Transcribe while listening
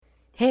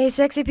Hey,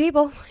 sexy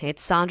people,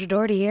 it's Sandra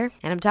Doherty here,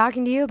 and I'm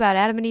talking to you about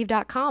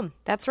adamandeve.com.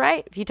 That's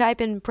right. If you type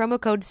in promo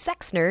code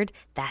SEXNERD,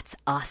 that's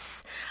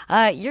us.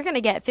 You're going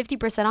to get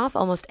 50% off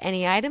almost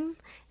any item,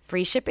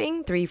 free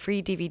shipping, 3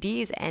 free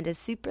DVDs, and a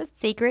super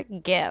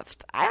secret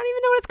gift. I don't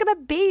even know what it's going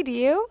to be, do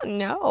you?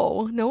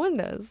 No one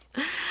does.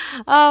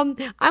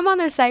 I'm on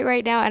their site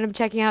right now, and I'm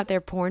checking out their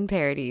porn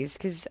parodies,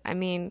 because,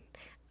 I'm a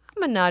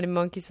naughty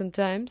monkey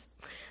sometimes.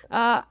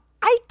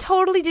 I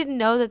totally didn't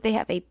know that they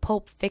have a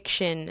Pulp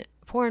Fiction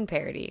porn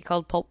parody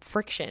called Pulp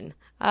Friction.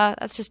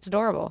 That's just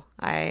adorable.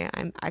 I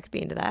could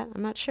be into that.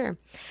 I'm not sure.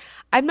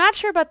 I'm not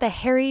sure about the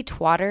Harry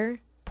Twatter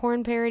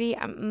porn parody.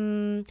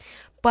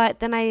 But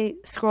then I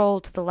scroll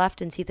to the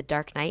left and see the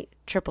Dark Knight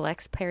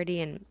XXX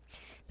parody, and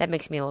that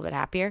makes me a little bit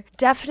happier.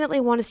 Definitely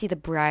want to see the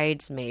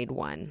Bridesmaid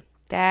one.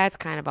 That's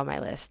kind of on my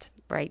list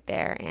right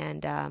there.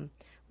 And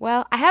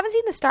well, I haven't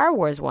seen the Star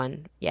Wars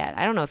one yet.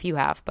 I don't know if you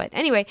have, but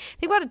anyway,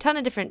 they've got a ton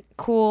of different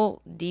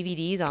cool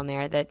DVDs on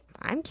there that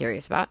I'm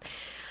curious about.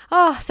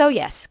 Oh, so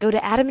yes, go to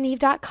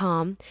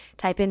adamandeve.com,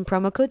 type in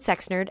promo code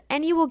SEXNERD,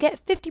 and you will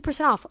get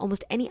 50% off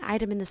almost any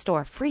item in the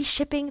store. Free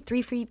shipping,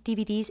 3 free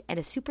DVDs, and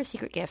a super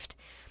secret gift.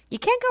 You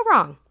can't go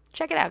wrong.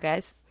 Check it out,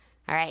 guys.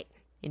 All right,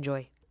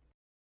 enjoy.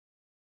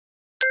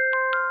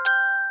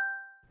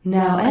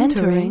 Now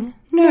entering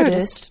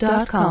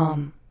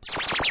Nerdist.com.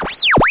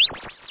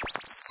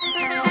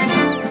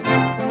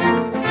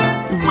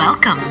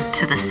 Welcome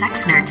to the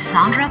Sex Nerd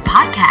Sandra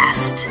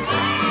podcast.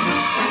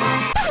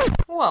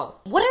 Whoa,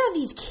 what are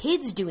these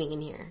kids doing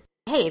in here?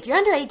 Hey, if you're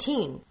under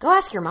 18, go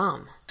ask your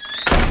mom.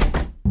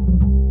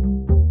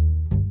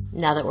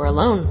 Now that we're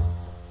alone,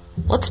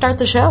 let's start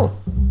the show.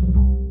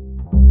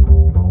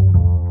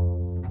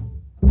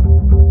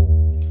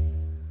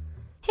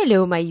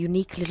 Hello, my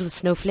unique little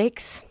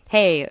snowflakes.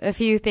 Hey, a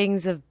few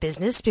things of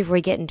business before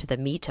we get into the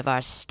meat of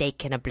our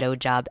steak and a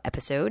blowjob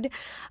episode.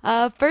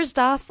 First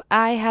off,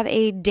 I have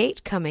a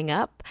date coming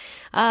up.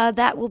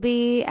 That will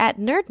be at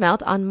Nerd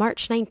Melt on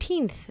March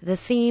 19th. The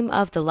theme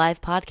of the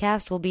live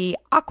podcast will be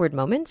awkward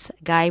moments.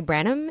 Guy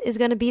Branum is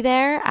going to be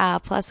there,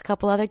 plus a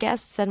couple other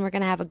guests, and we're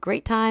going to have a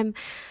great time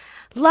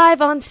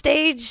live on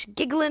stage,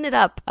 giggling it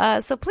up.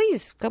 So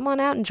please, come on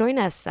out and join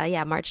us.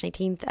 March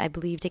 19th, I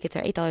believe tickets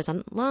are $8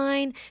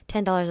 online,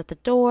 $10 at the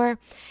door,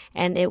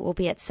 and it will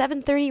be at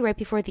 7:30 right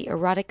before the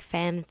erotic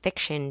fan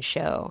fiction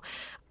show.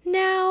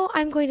 Now,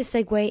 I'm going to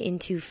segue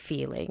into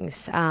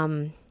feelings.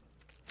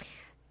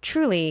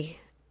 Truly,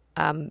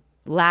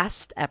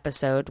 last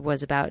episode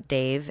was about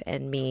Dave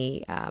and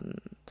me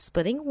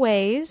splitting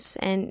ways,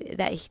 and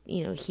that,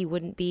 he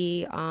wouldn't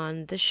be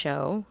on the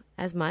show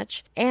as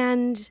much.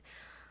 And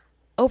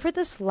over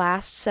this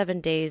last 7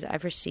 days,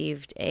 I've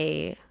received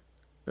a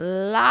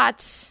whole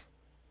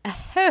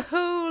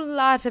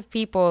lot of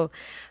people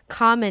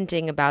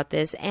commenting about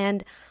this.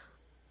 And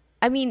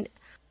I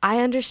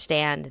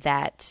understand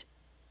that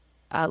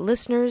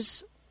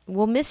listeners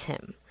will miss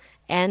him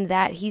and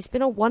that he's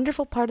been a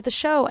wonderful part of the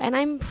show. And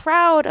I'm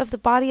proud of the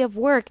body of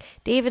work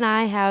Dave and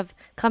I have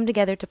come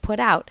together to put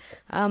out.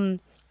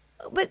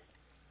 But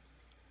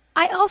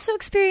I also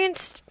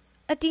experienced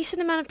a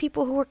decent amount of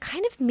people who were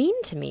kind of mean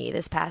to me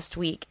this past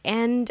week,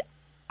 and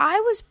I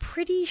was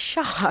pretty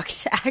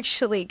shocked,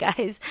 actually,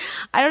 guys.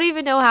 I don't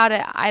even know how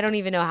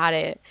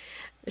to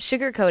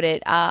sugarcoat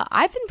it.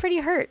 I've been pretty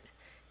hurt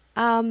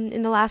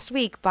in the last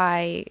week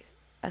by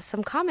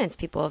some comments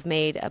people have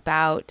made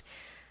about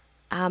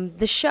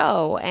the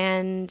show,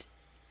 and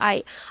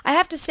I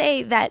have to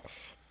say that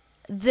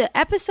the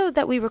episode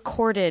that we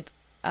recorded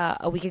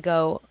a week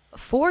ago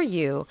for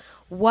you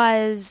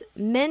was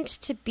meant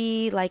to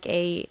be like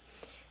a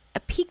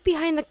peek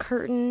behind the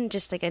curtain,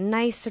 just like a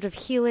nice sort of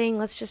healing.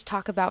 Let's just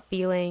talk about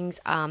feelings.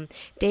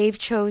 Dave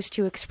chose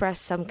to express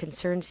some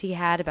concerns he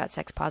had about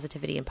sex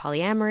positivity and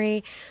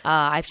polyamory.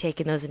 I've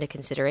taken those into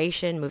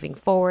consideration moving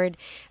forward.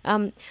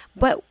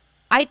 But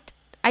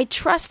I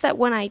trust that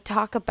when I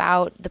talk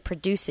about the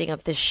producing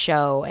of this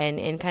show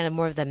and kind of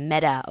more of the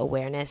meta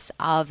awareness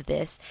of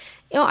this,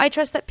 I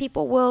trust that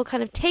people will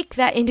kind of take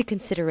that into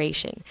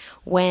consideration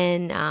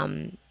when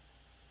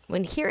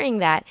hearing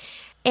that.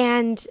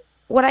 And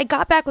what I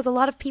got back was a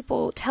lot of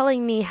people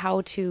telling me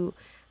how to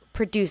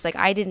produce. Like,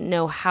 I didn't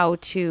know how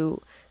to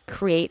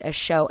create a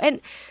show. And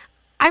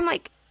I'm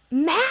like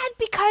mad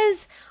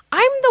because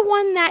I'm the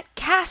one that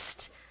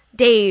cast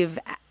Dave.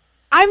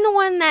 I'm the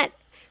one that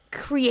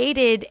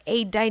created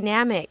a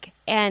dynamic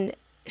and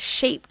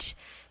shaped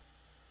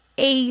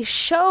a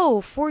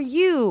show for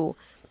you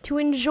to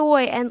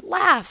enjoy and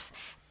laugh.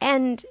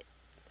 And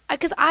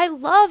because I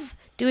love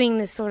doing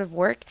this sort of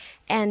work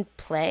and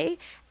play,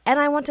 and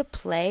I want to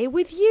play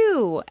with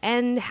you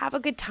and have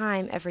a good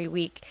time every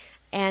week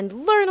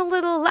and learn a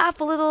little, laugh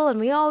a little, and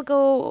we all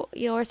go,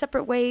 our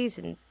separate ways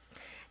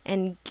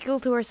and giggle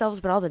to ourselves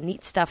about all the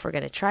neat stuff we're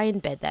going to try in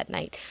bed that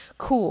night.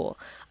 Cool.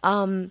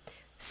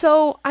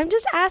 So I'm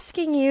just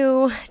asking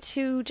you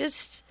to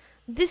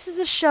this is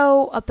a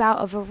show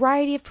about a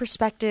variety of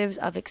perspectives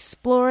of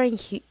exploring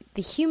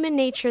the human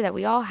nature that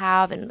we all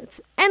have, and it's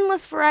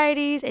endless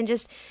varieties, and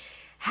just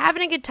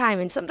having a good time.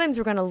 And sometimes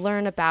we're going to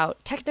learn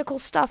about technical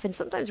stuff, and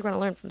sometimes we're going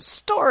to learn from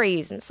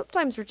stories, and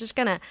sometimes we're just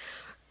going to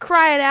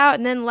cry it out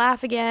and then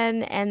laugh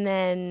again and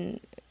then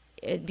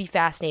be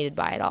fascinated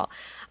by it all.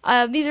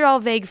 These are all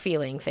vague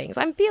feeling things.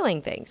 I'm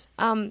feeling things.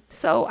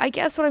 So I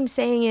guess what I'm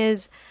saying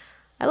is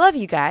I love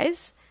you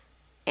guys,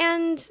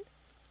 and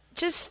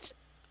just,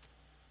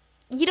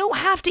 you don't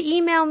have to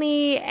email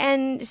me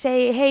and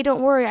say, hey,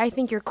 don't worry, I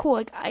think you're cool.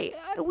 Like,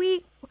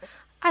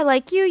 I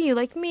like you, you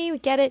like me, we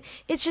get it.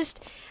 It's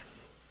just,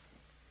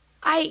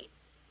 I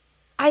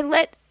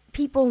let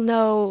people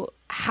know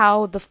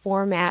how the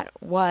format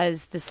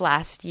was this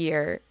last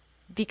year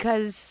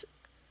because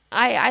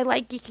I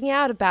like geeking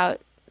out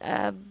about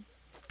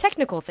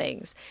technical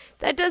things.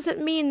 That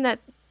doesn't mean that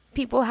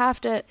people have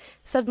to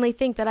suddenly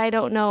think that I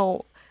don't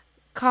know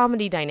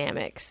comedy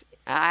dynamics.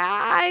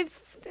 I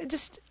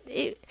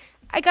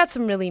got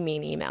some really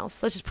mean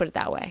emails. Let's just put it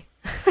that way.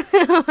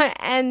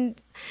 And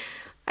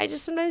I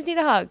just sometimes need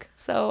a hug.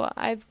 So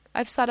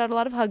I've sought out a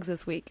lot of hugs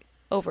this week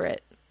over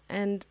it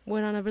and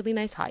went on a really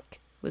nice hike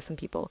with some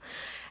people.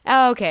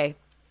 Okay.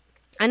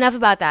 Enough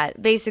about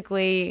that.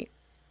 Basically,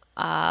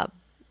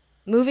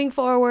 moving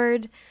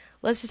forward,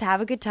 let's just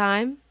have a good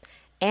time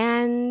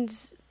and,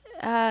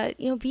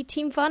 be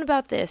team fun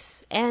about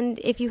this. And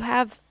if you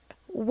have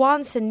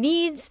wants and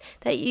needs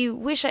that you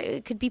wish I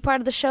could be part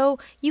of the show,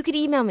 you could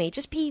email me.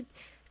 Just be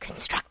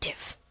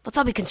constructive. Let's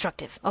all be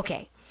constructive.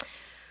 Okay.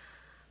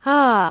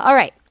 All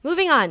right.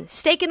 Moving on.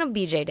 Steak and a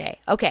BJ day.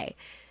 Okay.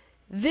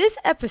 This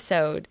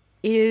episode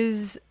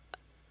is...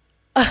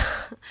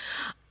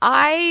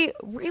 I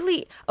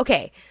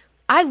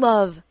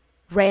love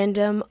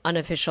random,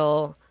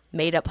 unofficial,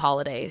 made-up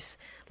holidays.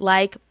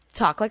 Like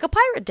Talk Like a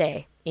Pirate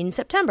Day in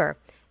September.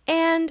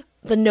 And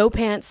the No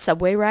Pants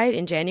subway ride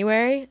in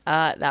January.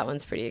 That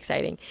one's pretty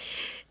exciting.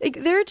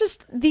 Like, there are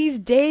just these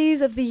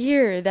days of the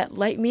year that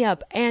light me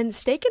up. And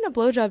Steak and a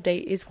Blowjob Day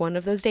is one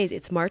of those days.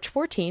 It's March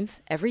 14th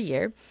every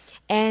year.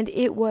 And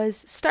it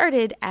was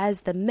started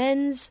as the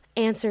men's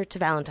answer to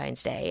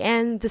Valentine's Day.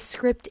 And the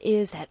script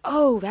is that,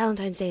 oh,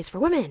 Valentine's Day is for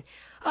women.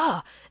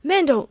 Oh,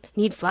 men don't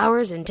need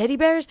flowers and teddy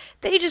bears.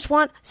 They just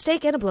want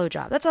steak and a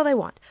blowjob. That's all they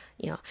want.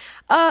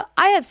 I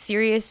have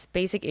serious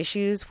basic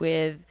issues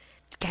with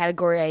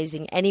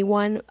categorizing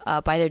anyone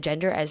by their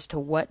gender as to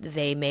what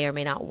they may or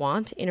may not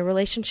want in a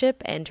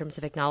relationship in terms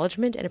of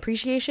acknowledgement and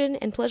appreciation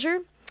and pleasure.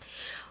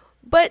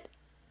 But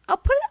I'll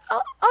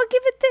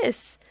give it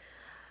this.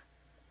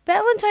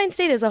 Valentine's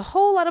Day, there's a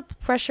whole lot of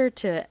pressure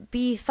to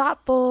be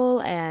thoughtful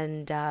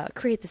and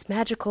create this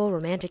magical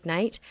romantic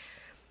night.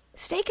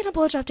 Steak and a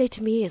Blowjob Day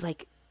to me is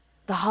like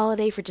the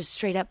holiday for just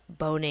straight up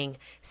boning.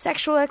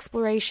 Sexual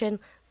exploration,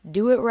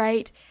 do it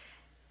right,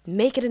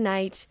 make it a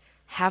night,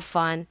 have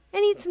fun,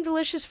 and eat some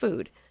delicious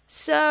food.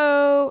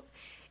 So,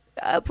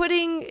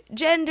 putting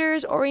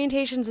genders,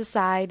 orientations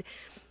aside,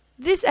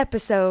 this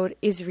episode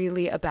is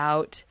really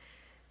about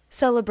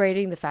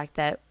celebrating the fact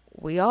that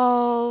we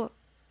all,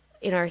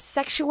 in our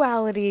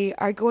sexuality,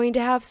 are going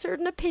to have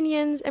certain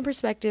opinions and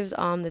perspectives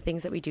on the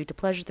things that we do to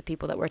pleasure the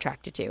people that we're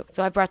attracted to.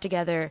 So I've brought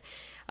together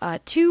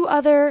 2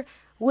 other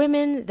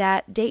women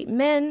that date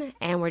men,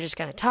 and we're just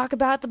going to talk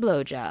about the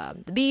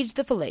blowjob, the beej,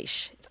 the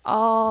fellation. It's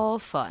all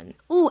fun.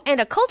 Ooh, and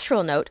a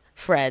cultural note,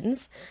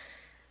 friends.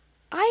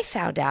 I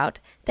found out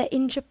that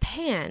in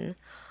Japan,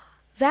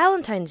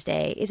 Valentine's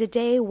Day is a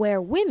day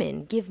where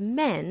women give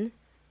men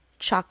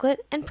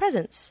chocolate and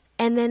presents.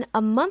 And then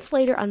a month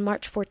later on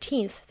March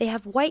 14th, they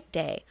have White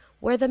Day,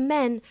 where the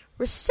men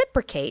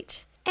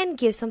reciprocate and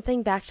give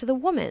something back to the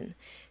woman.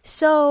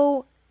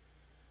 So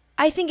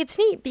I think it's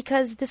neat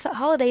because this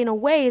holiday in a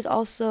way is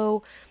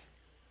also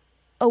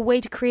a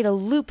way to create a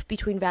loop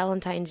between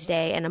Valentine's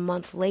Day and a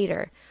month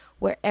later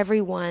where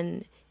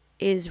everyone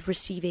is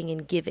receiving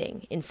and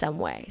giving in some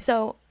way.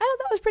 So I thought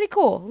that was pretty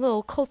cool. A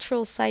little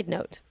cultural side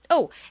note.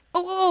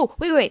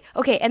 Wait.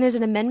 Okay, and there's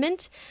an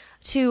amendment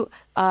to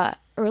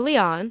early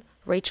on,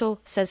 Rachel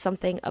says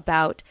something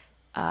about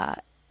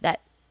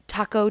that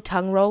taco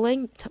tongue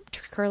rolling,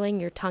 curling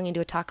your tongue into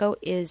a taco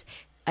is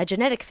a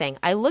genetic thing.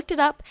 I looked it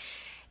up.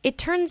 It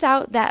turns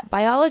out that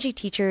biology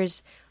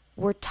teachers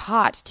were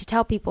taught to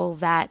tell people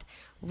that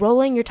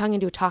rolling your tongue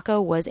into a taco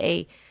was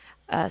a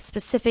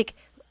specific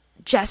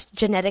just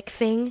genetic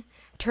thing.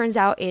 Turns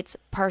out it's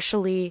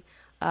partially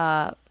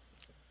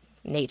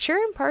nature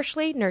and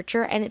partially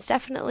nurture, and it's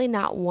definitely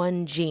not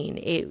one gene.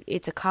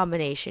 It's a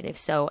combination, if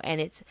so,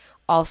 and it's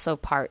also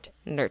part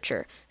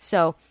nurture.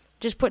 So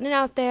just putting it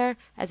out there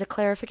as a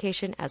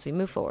clarification as we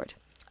move forward.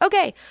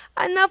 Okay,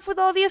 enough with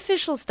all the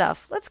official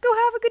stuff. Let's go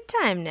have a good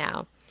time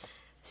now.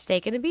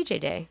 Steak and a BJ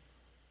Day.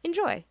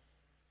 Enjoy.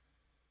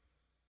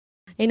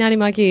 Hey, Naughty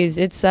Monkeys.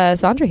 It's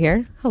Sandra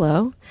here.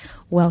 Hello.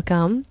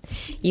 Welcome.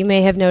 You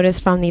may have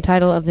noticed from the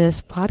title of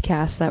this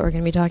podcast that we're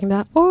going to be talking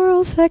about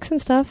oral sex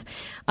and stuff.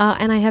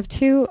 And I have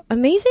 2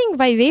 amazing,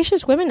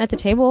 vivacious women at the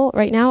table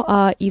right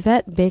now.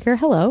 Yvette Baker,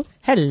 hello.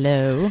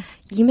 Hello.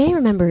 You may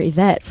remember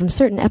Yvette from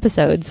certain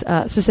episodes,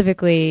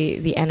 specifically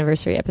the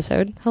anniversary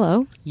episode.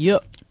 Hello.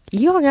 Yup.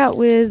 You hung out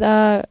with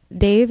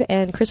Dave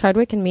and Chris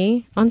Hardwick and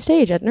me on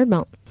stage at Nerd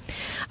Melt.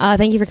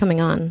 Thank you for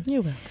coming on.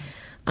 You're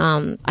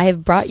welcome. I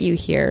have brought you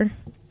here.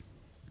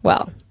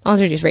 Well, I'll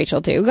introduce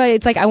Rachel too.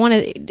 It's like I want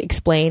to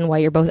explain why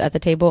you're both at the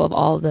table of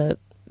all the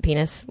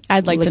penis.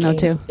 I'd like to know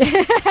too.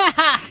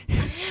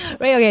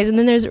 Right. Okay. And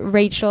then there's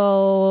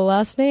Rachel.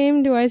 Last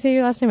name? Do I say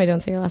your last name? I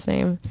don't say your last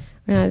name.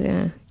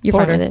 You're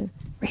fine with it.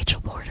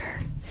 Rachel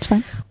Porter. It's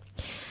fine.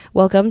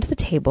 Welcome to the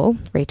table,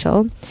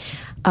 Rachel.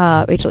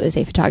 Rachel is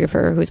a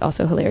photographer who is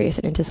also hilarious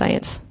and into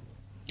science.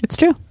 It's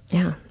true.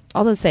 Yeah,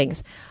 all those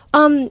things.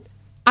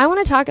 I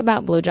want to talk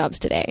about blowjobs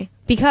today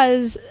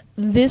because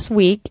this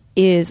week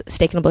is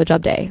Steak and a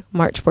Blowjob Day,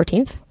 March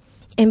 14th.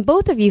 And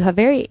both of you have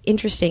very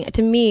interesting,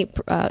 to me,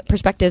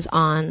 perspectives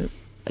on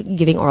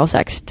giving oral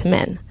sex to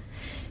men.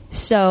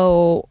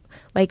 So,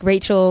 like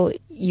Rachel,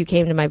 you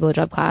came to my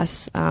blowjob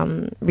class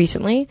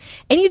recently,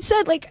 and you'd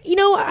said, like,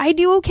 I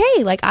do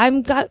okay. Like, I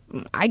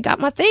got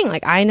my thing.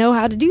 Like, I know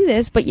how to do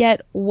this. But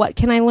yet, what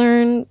can I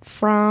learn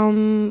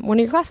from one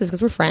of your classes?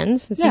 Because we're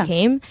friends since you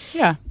came.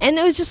 Yeah. And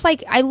it was just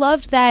like, I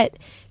loved that,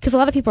 because a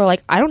lot of people are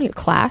like, I don't need a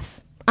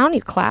class.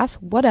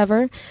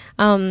 Whatever.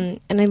 And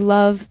I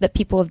love that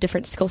people of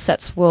different skill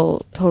sets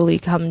will totally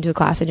come to a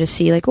class and just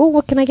see, like, oh,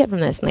 what can I get from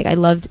this? And, like, I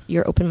loved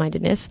your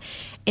open-mindedness.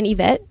 And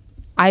Yvette,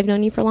 I've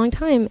known you for a long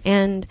time,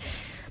 and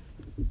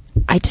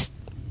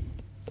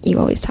you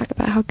always talk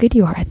about how good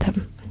you are at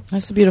them.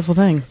 That's a beautiful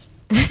thing.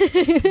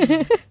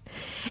 And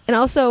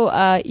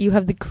also, you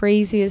have the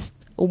craziest,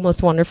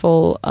 most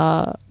wonderful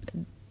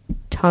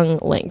tongue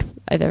length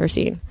I've ever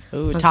seen.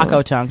 Ooh,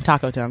 taco tongue.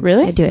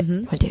 Really? I do it.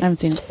 Mm-hmm. I do. I haven't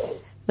seen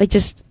it. Like,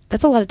 just,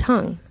 that's a lot of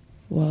tongue.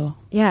 Whoa.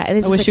 Yeah. And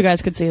it's I wish you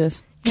guys could see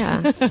this.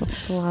 Yeah.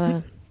 It's a lot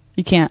of...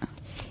 You can't.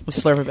 We'll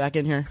slurp it back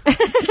in here.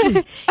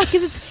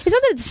 Because it's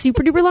not that it's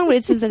super duper long, but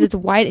it's just that it's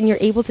wide and you're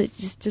able to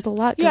there's a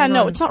lot going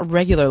on. It's not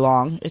regular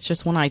long. It's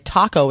just when I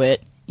taco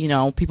it,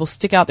 people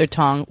stick out their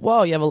tongue.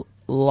 Whoa, you have a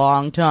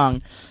long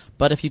tongue.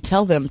 But if you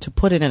tell them to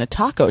put it in a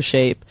taco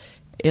shape,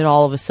 it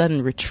all of a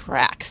sudden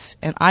retracts.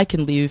 And I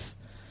can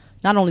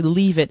not only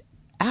leave it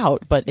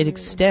out, but it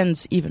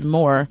extends even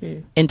more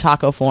in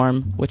taco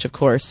form, which of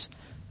course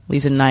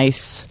leaves a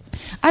nice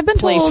I've been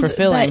place told for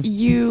filling. that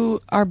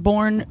you are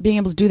born being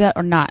able to do that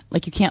or not.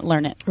 Like, you can't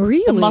learn it.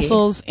 Really? The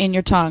muscles in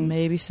your tongue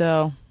Maybe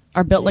so.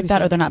 are built like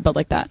that, or they're not built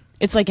like that.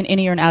 It's like an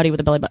innie or an outie with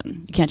a belly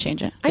button. You can't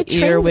change it.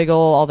 Ear wiggle,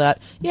 all that.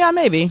 Yeah,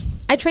 maybe.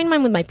 I trained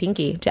mine with my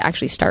pinky to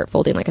actually start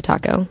folding like a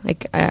taco.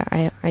 Like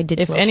I did.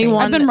 If well anyone-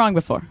 trained. I've been wrong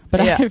before,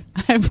 but Yeah.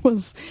 I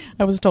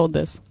was told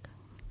this.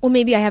 Well,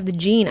 maybe I have the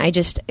gene. I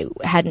just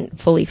hadn't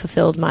fully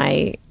fulfilled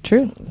my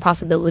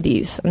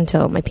possibilities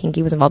until my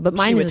pinky was involved. But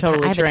mine She is would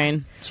totally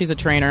train. She's a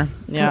trainer.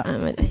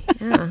 Yeah.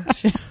 Yeah.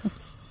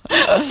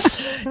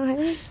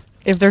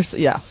 If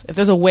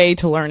there's a way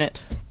to learn it,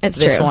 It's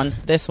this true.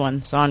 This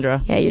one,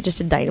 Sandra. Yeah, you're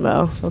just a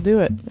dynamo. She'll do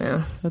it.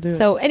 Yeah. She'll do it.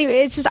 So anyway,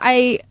 it's just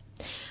I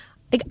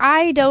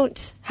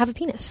don't have a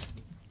penis,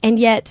 and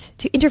yet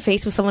to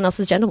interface with someone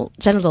else's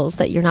genitals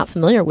that you're not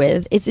familiar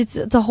with, it's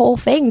a whole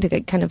thing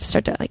to kind of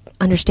start to like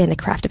understand the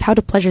craft of how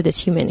to pleasure this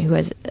human who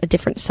has a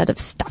different set of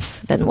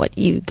stuff than what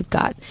you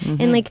got.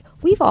 Mm-hmm. And like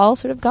we've all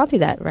sort of gone through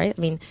that, right?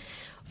 I mean,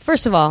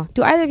 first of all,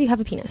 do either of you have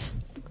a penis?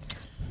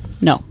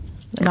 No.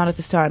 Not at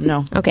this time,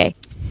 no. Okay.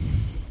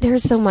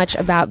 There's so much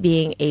about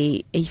being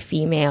a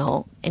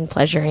female and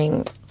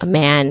pleasuring a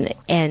man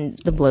and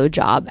the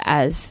blowjob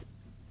as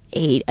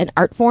an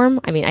art form.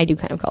 I mean, I do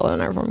kind of call it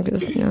an art form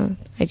because I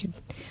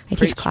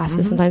teach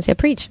classes sometimes. I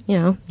preach.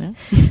 Yeah.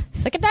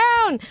 Suck it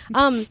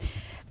down.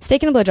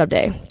 Steak and a Blowjob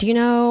Day. Do you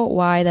know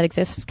why that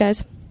exists,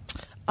 guys?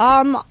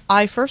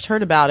 I first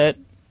heard about it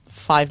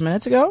 5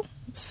 minutes ago.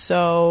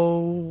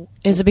 So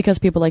Is it because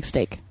people like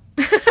steak?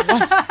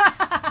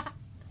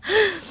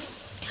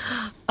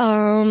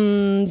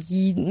 No.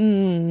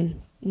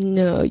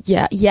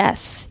 Yeah.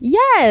 Yes.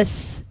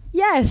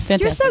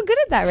 Fantastic. You're so good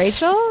at that,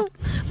 Rachel.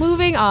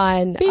 Moving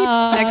on.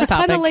 Next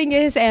topic.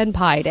 Cunnilingus and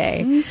Pie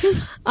Day.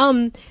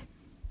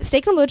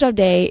 Steak and Blowjob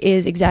Day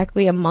is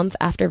exactly a month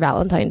after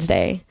Valentine's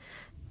Day.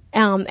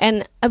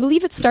 And I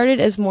believe it started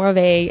as more of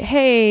a,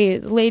 hey,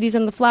 ladies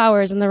and the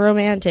flowers and the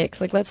romantics,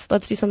 like let's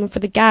do something for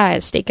the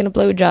guys, steak and a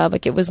blowjob.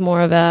 Like it was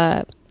more of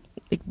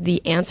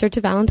the answer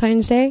to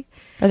Valentine's Day.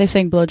 Are they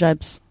saying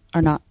blowjobs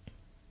are not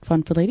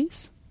fun for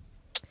ladies?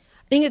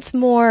 I think it's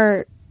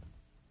more,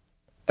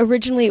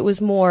 originally it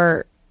was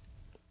more,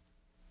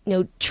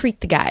 treat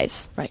the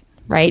guys.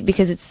 Right?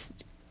 Because it's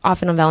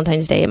often on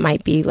Valentine's Day, it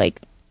might be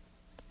like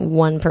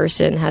one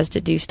person has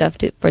to do stuff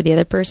for the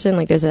other person.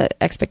 Like there's an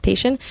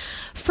expectation.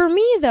 For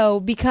me, though,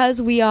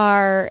 because we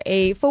are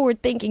a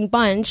forward-thinking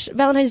bunch,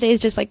 Valentine's Day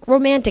is just like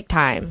romantic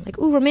time. Like,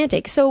 ooh,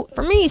 romantic. So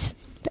for me,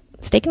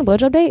 steak and a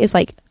blowjob day is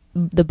like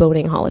the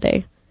boning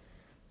holiday.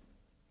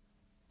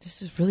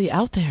 this is really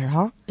out there,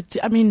 huh?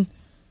 I mean,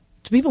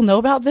 do people know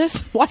about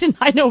this? Why didn't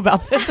I know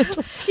about this?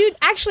 Dude,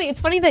 actually, it's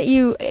funny that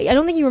I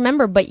don't think you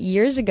remember, but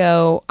years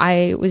ago,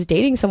 I was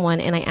dating someone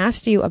and I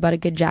asked you about a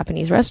good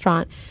Japanese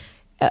restaurant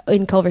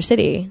in Culver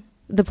City.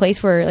 the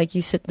place where like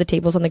you sit the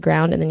tables on the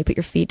ground and then you put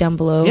your feet down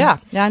below. Yeah,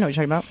 I know what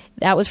you're talking about.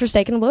 That was for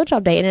steak and a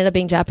blowjob day. It ended up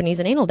being Japanese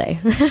and anal day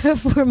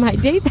for my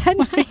date that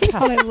night.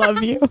 God, I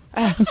love you.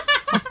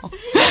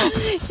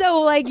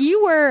 So like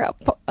you were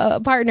a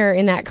partner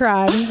in that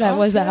crime that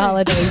was that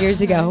holiday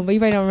years ago, but you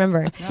probably don't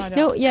remember. No, I don't.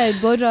 No, yeah,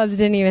 blowjobs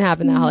didn't even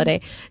happen that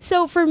holiday.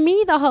 So for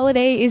me, the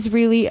holiday is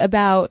really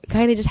about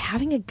kind of just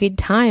having a good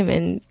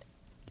time,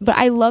 but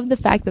I love the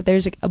fact that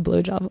there's a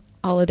blowjob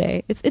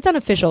holiday. It's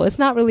unofficial. It's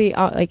not really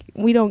like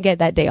we don't get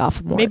that day off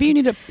from work. Maybe you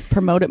need to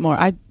promote it more.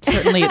 I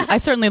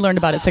certainly learned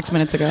about it 6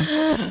 minutes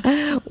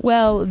ago.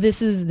 Well,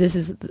 this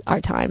is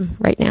our time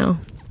right now.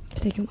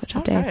 Steak and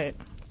blowjob day. Right.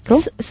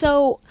 Cool.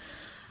 So,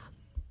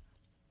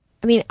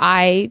 I mean,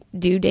 I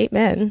do date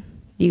men.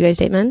 Do you guys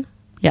date men?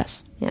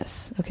 Yes.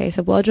 Yes. Okay,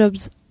 so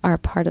blowjobs are a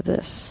part of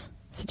this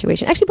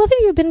situation. Actually, both of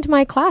you have been to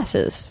my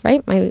classes,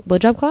 right? My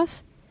blowjob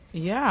class?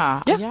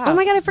 Yeah. Oh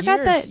my God, I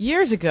forgot that.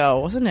 Years ago,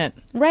 wasn't it?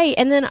 Right,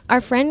 and then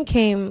our friend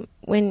came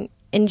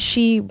and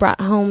she brought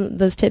home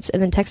those tips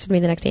and then texted me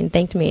the next day and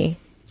thanked me.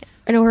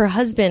 I know her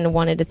husband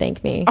wanted to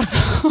thank me.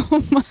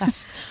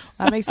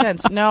 That makes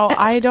sense. No,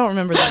 I don't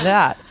remember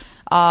that.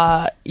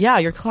 Yeah,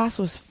 your class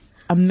was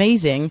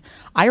amazing.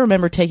 I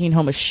remember taking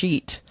home a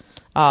sheet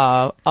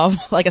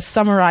of like a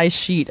summarized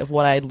sheet of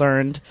what I'd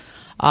learned,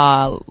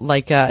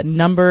 like a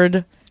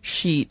numbered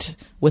sheet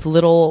with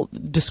little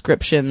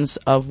descriptions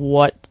of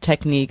what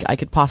technique I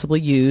could possibly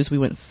use. We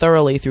went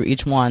thoroughly through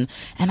each one,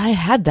 and I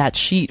had that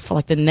sheet for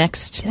like the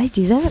next Did I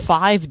do that?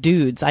 5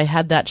 dudes. I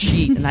had that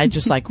sheet, and I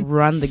just like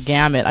run the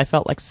gamut. I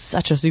felt like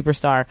such a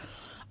superstar.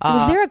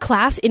 Was there a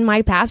class in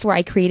my past where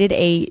I created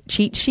a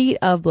cheat sheet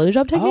of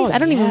blowjob techniques? I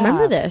don't even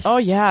remember this. Oh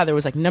yeah, there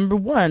was like number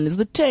 1 is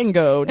the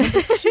tango,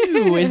 number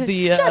 2 is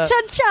the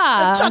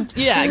Cha-cha-cha.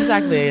 yeah,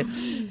 exactly.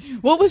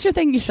 What was your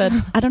thing you said?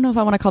 I don't know if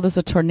I want to call this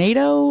a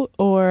tornado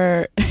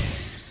or...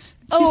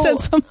 Oh, said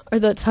some- or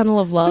the tunnel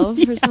of love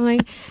or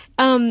something.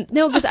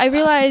 No, because I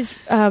realized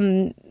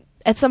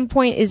at some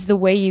point is the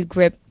way you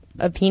grip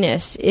a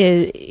penis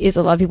is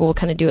a lot of people will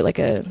kind of do it like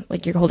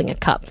you're holding a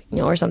cup,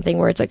 or something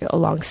where it's like a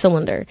long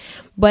cylinder.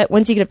 But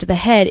once you get up to the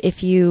head,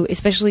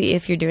 especially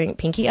if you're doing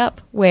pinky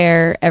up,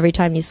 where every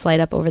time you slide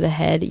up over the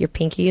head, your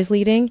pinky is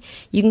leading,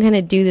 you can kind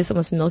of do this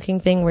almost milking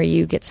thing where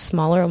you get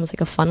smaller, almost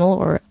like a funnel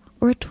or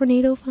a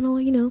tornado funnel,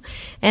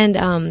 and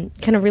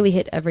kind of really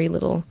hit every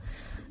little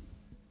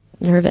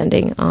nerve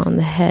ending on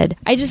the head.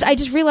 I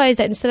just realized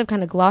that instead of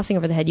kind of glossing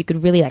over the head, you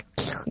could really like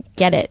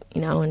get it,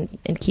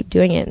 and keep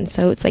doing it. And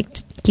so it's like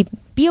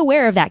be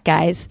aware of that,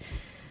 guys,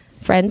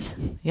 friends,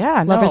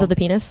 Yeah, lovers of the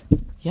penis.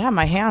 Yeah,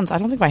 my hands. I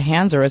don't think my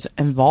hands are as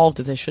involved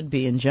as they should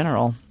be in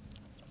general.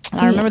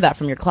 And I remember that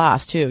from your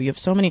class too. You have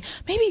so many,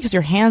 maybe because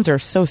your hands are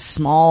so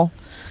small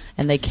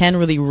and they can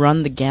really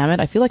run the gamut.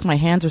 I feel like my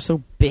hands are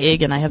so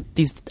big and I have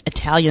these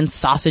Italian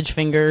sausage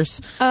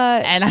fingers.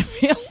 And I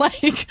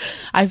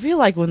feel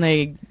like when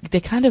they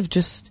kind of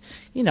just,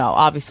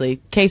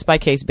 obviously case by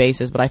case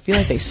basis, but I feel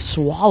like they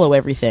swallow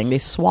everything. They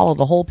swallow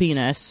the whole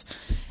penis.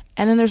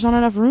 And then there's not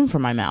enough room for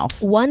my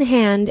mouth. One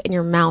hand in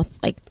your mouth,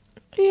 like...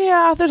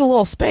 Yeah, there's a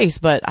little space,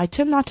 but I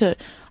tend not to...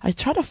 I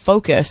try to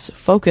focus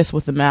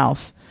with the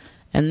mouth.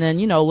 And then,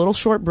 little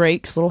short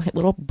breaks,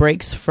 little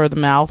breaks for the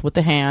mouth with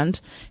the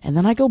hand. And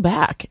then I go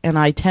back. And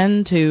I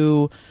tend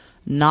to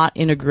not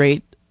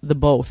integrate the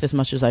both as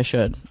much as I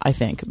should, I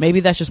think. Maybe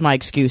that's just my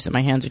excuse that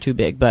my hands are too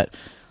big, but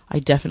I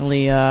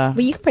definitely...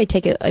 But you can probably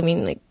take it... I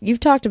mean, like, you've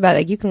talked about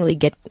it. You can really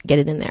get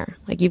it in there.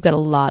 Like, you've got a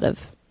lot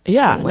of...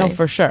 Yeah, leeway. no,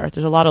 for sure.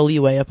 There's a lot of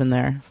leeway up in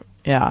there.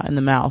 Yeah, in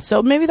the mouth.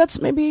 So maybe I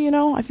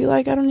feel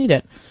like I don't need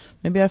it.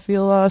 Maybe I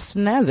feel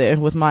snazzy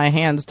with my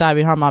hands tied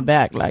behind my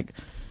back. Like,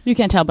 You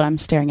can't tell, but I'm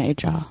staring at your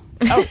jaw.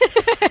 oh,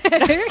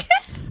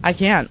 I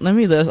can't. Let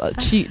me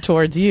cheat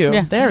towards you.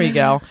 Yeah. There we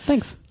go.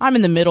 Thanks. I'm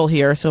in the middle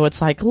here, so it's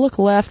like look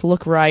left,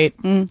 look right.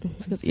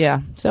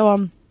 Yeah.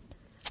 So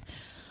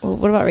Well,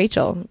 what about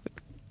Rachel?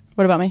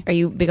 What about me? Are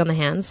you big on the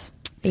hands?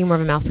 Are you more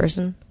of a mouth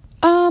person?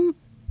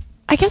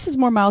 I guess it's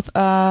more mouth.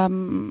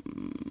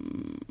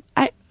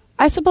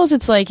 I suppose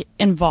it's like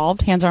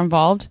involved. Hands are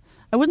involved.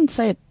 I wouldn't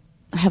say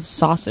I have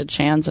sausage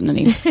hands in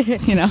any,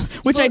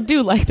 which I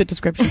do like the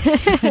description.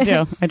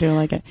 I do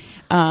like it.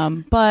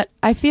 But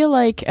I feel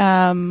like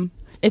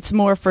it's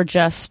more for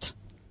just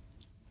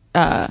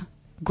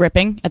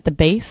gripping at the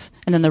base,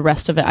 and then the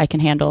rest of it I can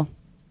handle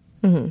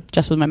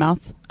just with my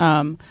mouth.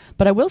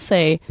 But I will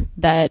say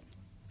that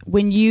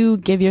when you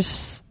give your,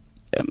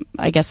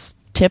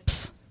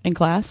 tips in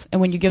class,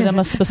 and when you give them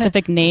a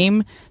specific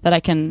name that I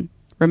can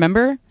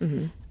remember,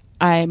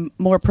 I'm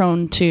more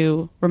prone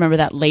to remember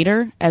that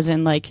later, as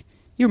in like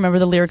you remember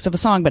the lyrics of a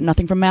song but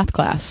nothing from math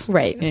class,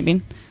 right? You know what I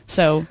mean?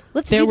 So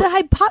let's do the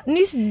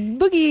hypotenuse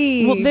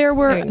boogie. Well, there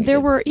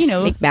were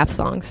make math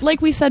songs.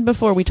 Like we said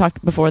before, we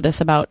talked before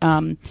this about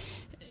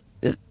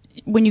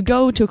when you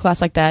go to a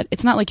class like that,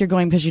 it's not like you're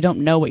going because you don't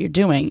know what you're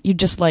doing. You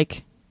just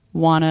like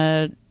want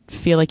to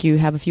feel like you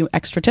have a few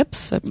extra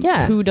tips.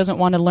 Yeah. Who doesn't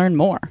want to learn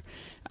more?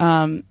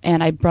 And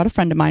I brought a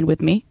friend of mine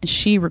with me, and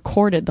she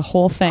recorded the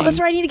whole thing. Oh, that's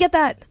right. I need to get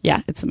that.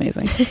 Yeah, it's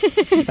amazing.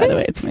 By the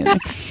way, it's amazing.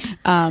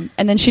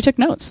 And then she took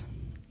notes.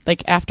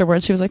 like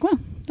afterwards, she was like, "Well,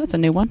 that's a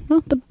new one.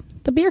 Well,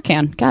 the beer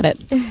can, got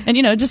it." And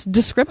just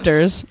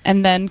descriptors,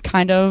 and then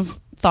kind of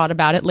thought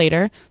about it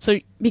later. So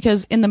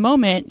because in the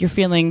moment you're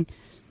feeling,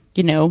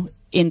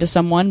 into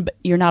someone, but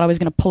you're not always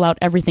going to pull out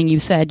everything you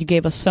said. You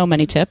gave us so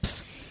many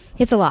tips.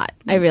 It's a lot.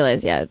 I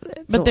realize, yeah.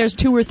 But there's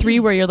 2 or 3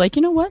 where you're like,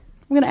 you know what?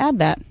 I'm going to add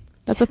that.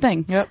 That's a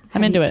thing. Yep.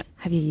 I'm into it.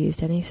 Have you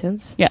used any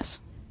since?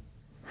 Yes.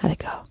 How'd it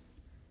go?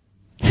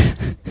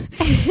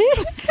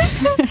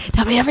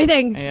 Tell me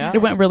everything. Yeah. It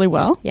went really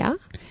well. Yeah.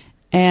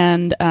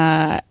 And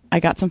I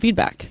got some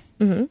feedback.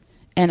 Mm-hmm.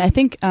 And I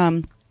think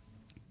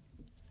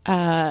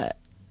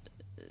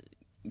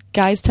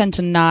guys tend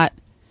to not,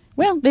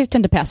 they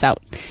tend to pass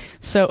out.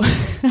 So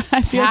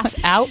I feel Pass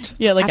out?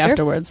 Yeah, like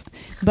afterwards.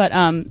 But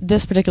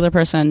this particular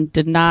person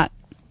did not,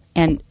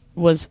 and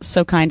was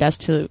so kind as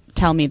to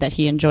tell me that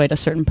he enjoyed a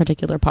certain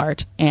particular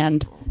part,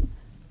 and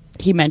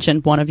he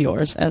mentioned one of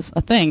yours as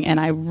a thing, and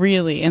I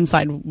really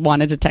inside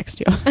wanted to text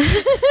you. That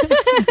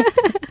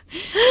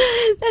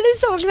is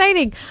so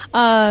exciting.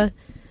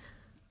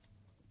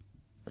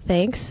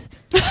 Thanks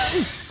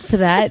for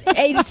that.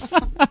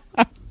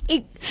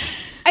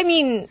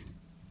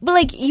 But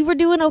like, you were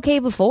doing okay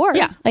before.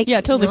 Yeah,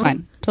 totally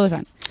fine.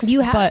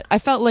 But I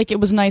felt like it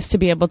was nice to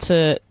be able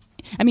to.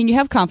 I mean, you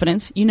have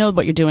confidence. You know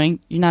what you're doing.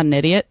 You're not an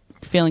idiot.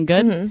 You're feeling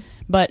good. Mm-hmm.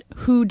 But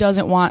who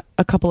doesn't want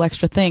a couple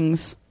extra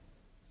things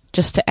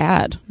just to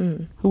add?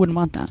 Mm. Who wouldn't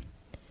want that?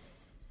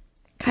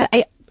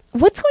 God,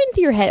 what's going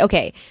through your head?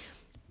 Okay,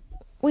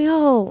 we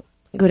all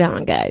go down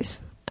on guys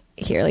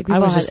here. Like, I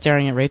was just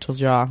staring at Rachel's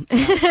jaw.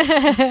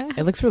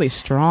 It looks really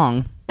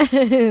strong.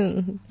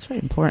 It's very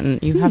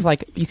important. You have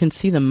you can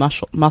see the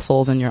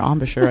muscles in your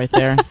embouchure right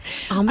there.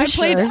 I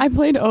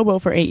played oboe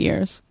for 8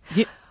 years.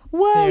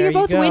 Whoa, you're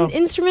both wind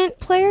instrument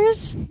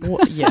players?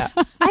 Well, yeah.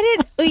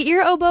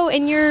 You're oboe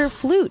and you're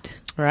flute.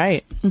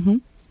 Right. Mm-hmm.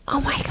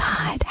 Oh my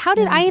God. How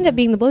did I end up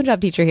being the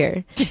blowjob teacher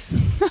here? Because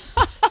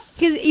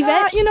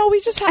Yvette...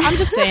 I'm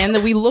just saying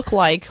that we look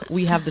like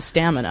we have the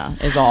stamina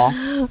is all.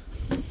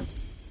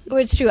 Well,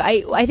 it's true.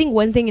 I think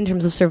one thing in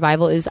terms of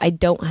survival is I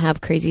don't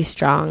have crazy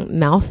strong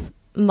mouth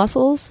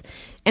muscles.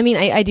 I mean,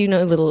 I do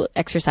know little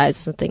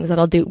exercises and things that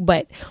I'll do,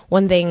 but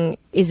one thing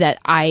is that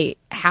I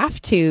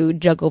have to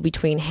juggle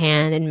between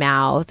hand and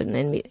mouth,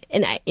 and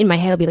in my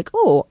head I'll be like,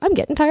 oh, I'm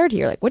getting tired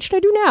here. Like, what should I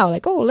do now?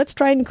 Like, oh, let's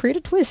try and create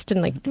a twist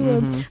and do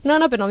a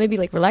non-up, and I'll maybe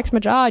relax my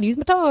jaw and use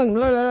my tongue.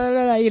 Blah, blah,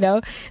 blah,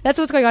 blah, That's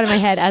what's going on in my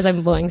head as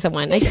I'm blowing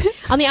someone. Like,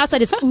 on the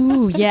outside it's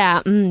ooh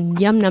yeah, yum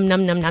num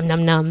num num num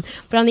num num,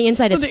 but on the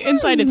inside it's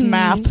it's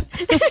math.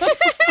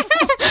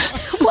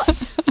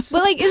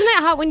 But isn't that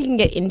hot when you can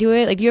get into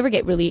it? Like, do you ever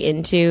get really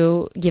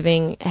into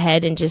giving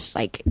head and just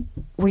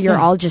where you're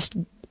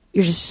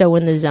you're just so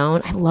in the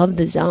zone? I love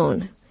the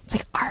zone. It's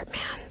like art,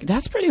 man.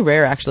 That's pretty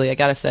rare, actually. I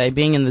gotta say,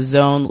 being in the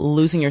zone,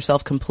 losing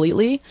yourself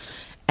completely,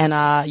 and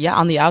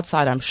on the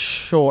outside, I'm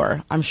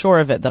sure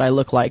of it that I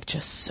look like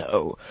just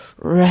so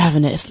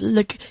ravenous.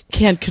 Look,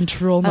 can't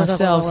control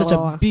myself. Such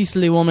a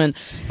beastly woman.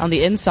 On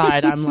the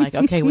inside, I'm like,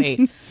 okay,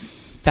 wait.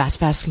 Fast,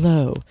 fast,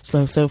 slow.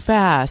 Slow, slow,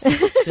 fast.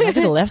 Did I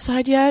do the left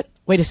side yet?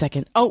 Wait a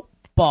second. Oh,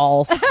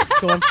 balls.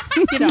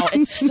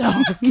 It's so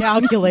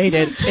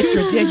calculated. It's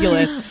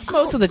ridiculous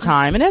most of the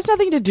time. And it has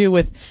nothing to do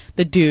with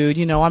the dude.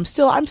 I'm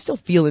still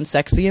feeling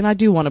sexy, and I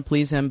do want to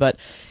please him. But,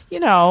 you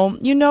know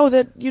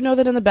that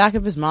in the back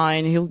of his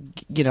mind,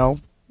 he'll,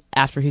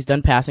 after he's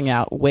done passing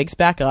out, wakes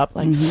back up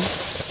like,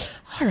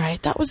 all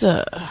right, that was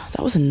a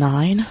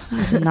 9. That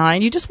was a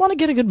 9. You just want to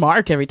get a good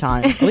mark every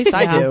time. At least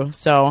I do.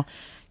 So...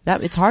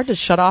 it's hard to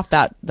shut off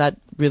that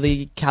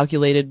really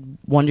calculated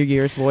Wonder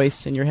Years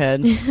voice in your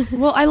head.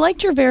 Well, I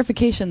liked your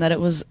verification that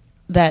it was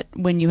that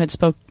when you had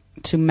spoke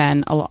to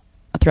men a lot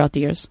throughout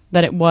the years,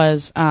 that it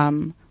was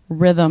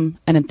rhythm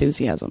and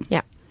enthusiasm.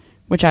 Yeah.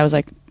 Which I was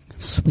like,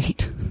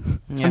 sweet.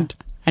 Yeah.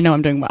 I know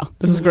I'm doing well.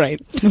 This is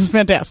great. This is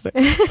fantastic.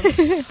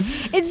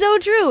 It's so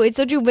true. It's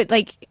so true. But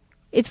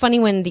it's funny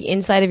when the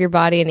inside of your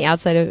body and the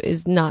outside of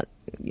is not,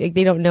 they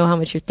don't know how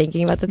much you're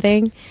thinking about the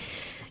thing.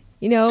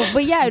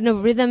 But yeah, no,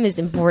 rhythm is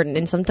important.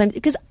 And sometimes,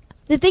 because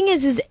the thing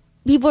is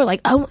people are like,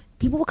 oh,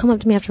 people will come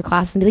up to me after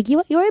class and be like, you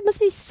must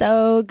be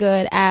so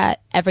good at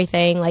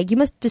everything. Like, you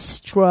must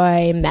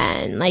destroy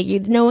men. Like,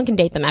 no one can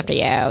date them after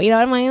you.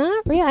 I'm like,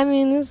 oh, yeah, I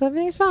mean,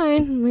 everything's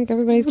fine. Like,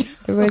 everybody's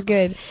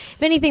good.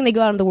 If anything, they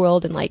go out in the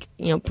world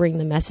and bring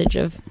the message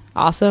of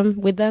awesome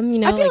with them,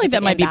 I feel like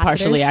that might be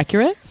partially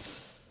accurate.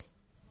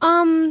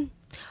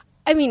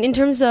 I mean, in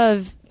terms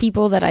of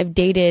people that I've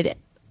dated,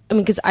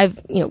 because I've,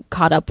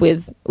 caught up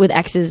with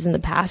exes in the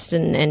past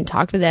and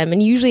talked with them,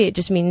 and usually it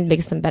just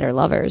makes them better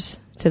lovers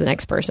to the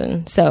next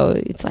person. So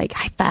it's like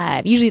high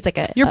five. Usually it's like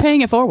you're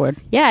paying it forward.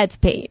 Yeah, it's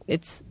pay.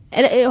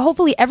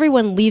 Hopefully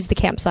everyone leaves the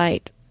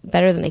campsite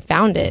better than they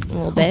found it a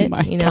little bit.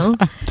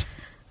 God.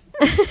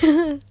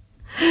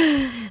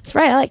 That's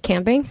right. I like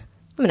camping.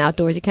 I'm an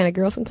outdoorsy kind of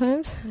girl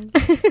sometimes.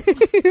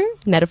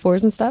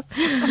 Metaphors and stuff.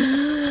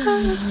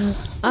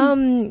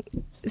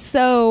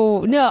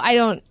 So no, I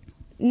don't.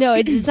 No,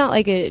 it's not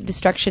like a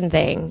destruction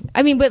thing.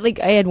 I mean, but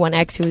I had one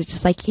ex who was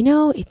just like,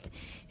 because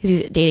he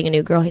was dating a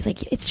new girl. He's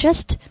like, it's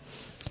just,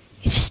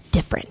 it's just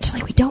different.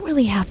 Like, we don't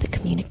really have the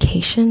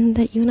communication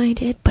that you and I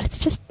did, but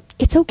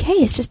it's okay.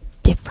 It's just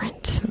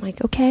different. I'm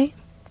like, okay,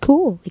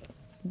 cool. Like,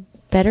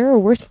 better or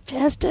worse,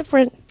 just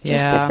different.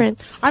 Just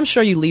different. I'm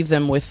sure you leave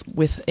them with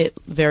at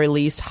very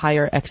least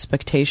higher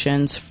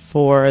expectations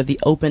for the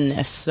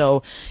openness.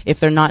 So if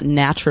they're not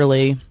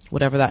naturally,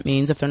 whatever that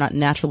means, if they're not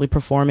naturally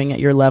performing at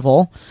your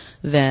level,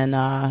 then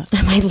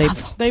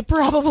they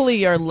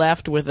probably are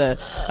left with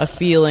a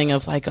feeling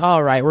of like,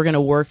 all right, we're going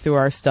to work through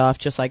our stuff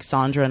just like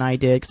Sandra and I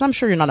did. Because I'm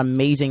sure you're not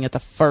amazing at the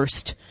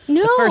first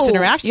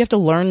interaction. You have to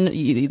learn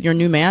your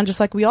new man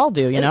just like we all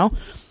do, you know?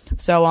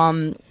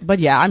 So, but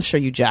yeah, I'm sure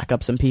you jack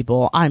up some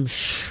people. I'm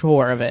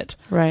sure of it.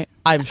 Right.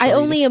 I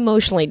only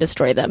emotionally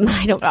destroy them.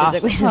 I don't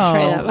physically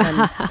destroy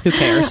them. Who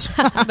cares?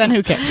 Then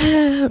who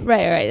cares?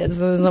 Right. That's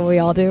what we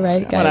all do,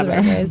 right? Guys, Whatever.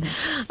 Right, guys.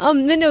 But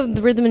no,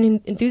 the rhythm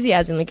and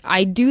enthusiasm. Like,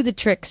 I do the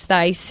tricks that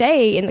I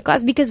say in the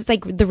class because it's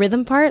like the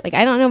rhythm part. Like,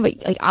 I don't know,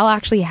 but like I'll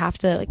actually have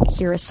to like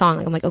hear a song.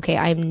 Like, I'm like, okay,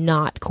 I'm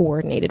not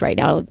coordinated right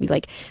now. It'll be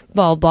like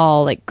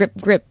ball, like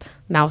grip,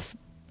 mouth.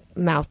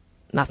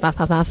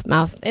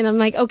 And I'm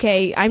like,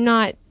 okay, I'm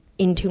not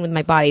in tune with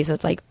my body. So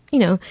it's like,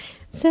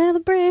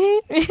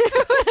 celebrate,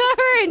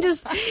 whatever. And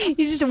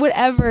you just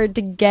whatever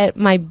to get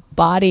my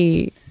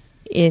body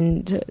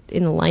in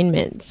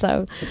alignment.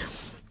 So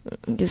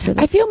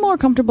I feel more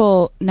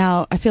comfortable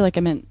now. I feel like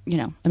I'm in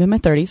my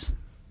 30s.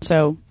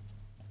 So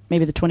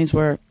maybe the 20s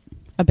were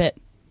a bit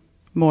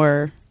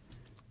more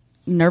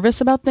nervous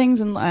about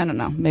things. And I don't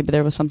know, maybe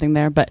there was something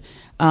there. But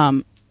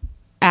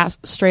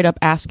straight up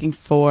asking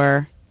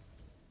for...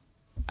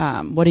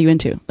 what are you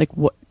into? Like,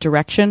 what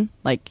direction?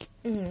 Like,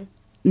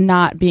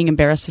 not being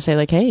embarrassed to say,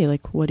 like, hey,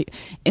 like, what do you...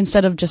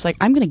 Instead of just like,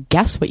 I'm going to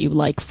guess what you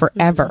like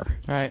forever.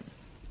 Right.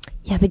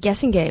 Yeah, the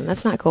guessing game.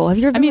 That's not cool. Have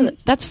you ever...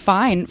 that's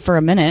fine for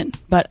a minute,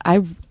 but I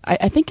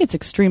think it's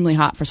extremely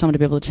hot for someone to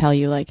be able to tell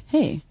you, like,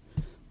 hey,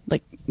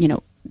 like,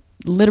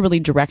 literally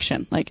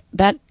direction. Like,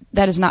 that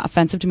is not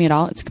offensive to me at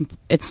all.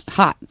 It's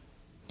hot.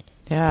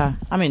 Yeah.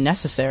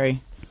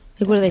 Necessary.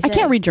 Like, what do they say? I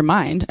can't read your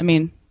mind.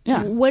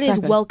 Yeah. What is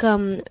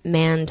welcome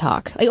man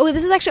talk? Like,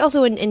 this is actually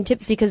also in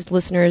tips because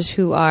listeners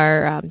who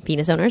are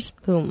penis owners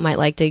who might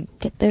like to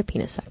get their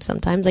penis sucked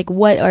sometimes. Like,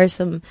 what are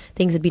some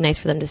things that'd be nice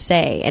for them to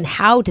say and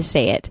how to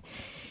say it?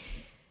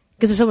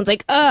 Because if someone's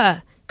like,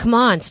 come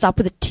on, stop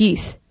with the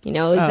teeth,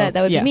 that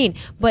would be mean.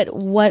 But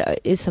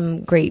what is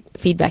some great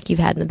feedback you've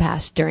had in the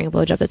past during a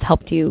blowjob that's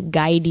helped you,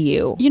 guide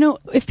you?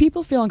 If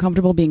people feel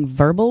uncomfortable being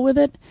verbal with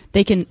it,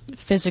 they can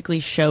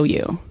physically show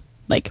you,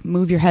 like,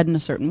 move your head in a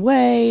certain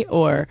way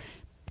or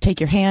take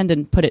your hand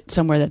and put it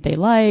somewhere that they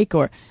like,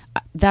 or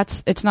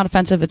it's not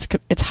offensive.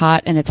 It's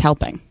hot and it's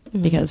helping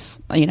because,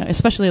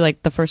 especially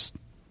like the first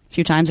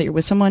few times that you're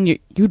with someone,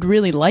 you'd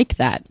really like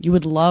that. You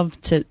would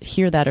love to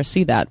hear that or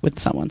see that with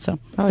someone. So,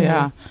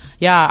 yeah.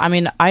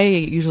 I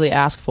usually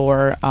ask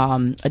for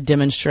a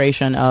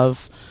demonstration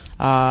of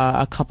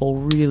a couple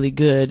really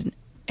good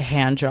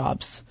hand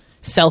jobs.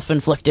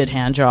 Self-inflicted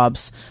hand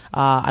jobs.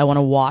 I want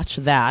to watch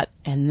that,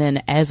 and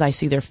then as I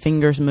see their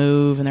fingers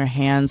move and their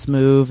hands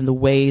move and the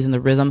ways and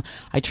the rhythm,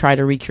 I try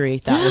to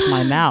recreate that with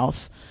my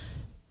mouth.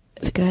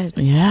 It's good.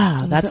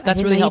 Yeah,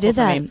 that's really helpful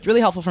for me. It's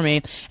really helpful for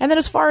me. And then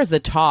as far as the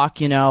talk,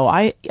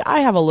 I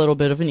have a little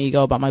bit of an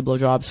ego about my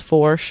blowjobs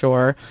for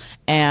sure,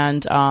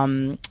 and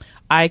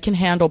I can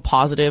handle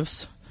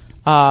positives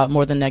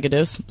more than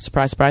negatives.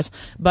 Surprise, surprise.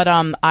 But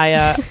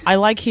I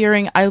like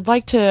hearing. I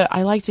like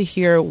to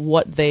hear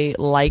what they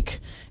like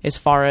as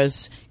far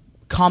as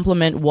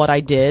compliment what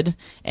I did,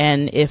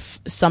 and if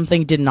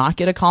something did not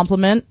get a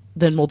compliment,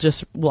 then I'll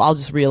just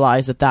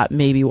realize that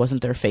maybe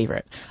wasn't their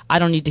favorite. I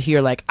don't need to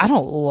hear like, I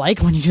don't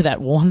like when you do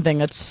that one thing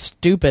that's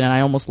stupid and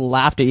I almost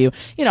laughed at you,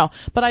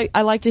 but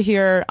I like to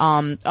hear,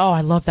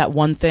 I love that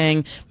one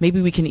thing.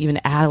 Maybe we can even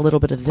add a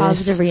little bit of this.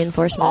 Positive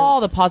reinforcement. All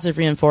the positive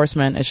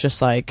reinforcement. It's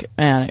just like,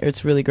 man,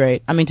 it's really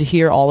great. To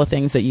hear all the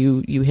things that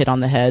you hit on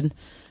the head,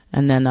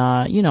 and then,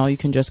 you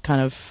can just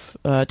kind of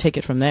take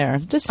it from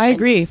there. I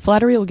agree.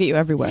 Flattery will get you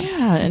everywhere.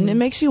 Yeah, and it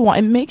makes you want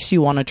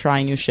to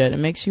try new shit. It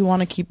makes you want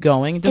to keep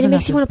going. It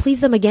makes you want to please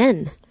them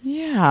again.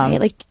 Yeah.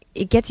 Right? Like,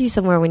 it gets you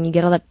somewhere when you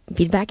get all that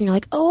feedback and you're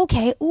like, oh,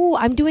 okay. Ooh,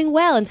 I'm doing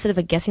well. Instead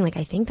of guessing like,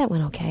 I think that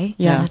went okay.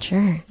 Yeah. I'm not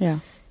sure. Yeah.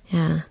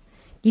 Yeah.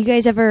 You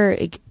guys ever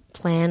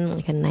plan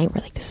like a night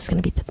where like, this is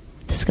going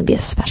to be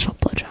a special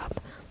blowjob?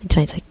 Like,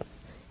 tonight's like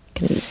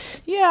going to be...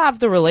 Yeah, if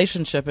the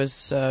relationship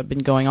has been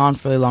going on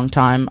for a long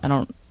time, I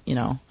don't...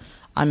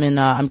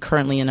 I'm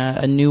currently in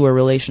a newer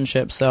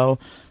relationship, so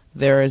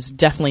there is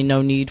definitely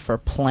no need for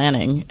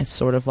planning. It's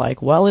sort of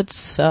like, well,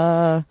 it's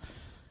a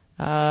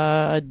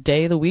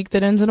day of the week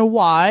that ends in a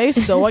Y,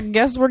 so I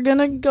guess we're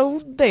gonna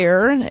go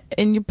there. And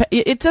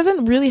it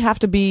doesn't really have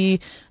to be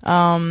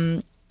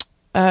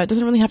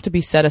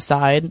set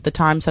aside, the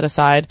time set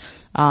aside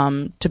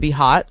to be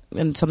hot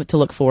and something to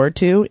look forward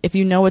to. If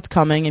you know it's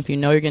coming, if you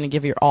know you're going to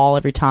give your all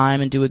every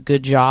time and do a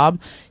good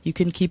job, you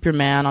can keep your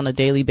man on a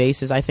daily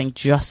basis, I think,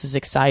 just as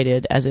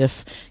excited as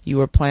if you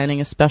were planning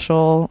a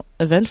special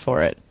event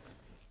for it.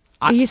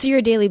 So you're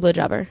a daily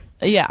blowjobber?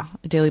 Yeah,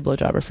 a daily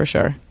blowjobber for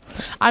sure.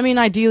 I mean,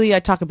 ideally, I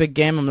talk a big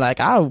game. I'm like,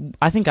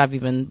 I think I've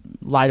even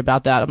lied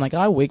about that. I'm like,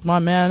 I wake my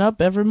man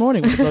up every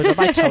morning with a blowjob.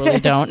 I totally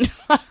don't.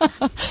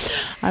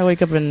 I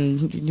wake up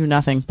and do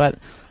nothing. But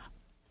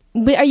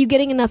are you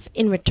getting enough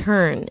in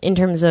return in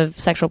terms of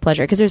sexual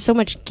pleasure? Because there's so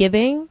much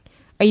giving.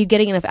 Are you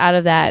getting enough out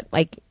of that,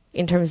 like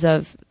in terms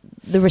of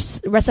the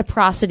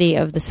reciprocity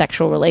of the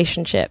sexual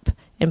relationship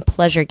and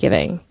pleasure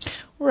giving?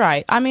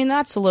 Right. I mean,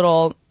 that's a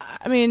little.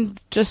 I mean,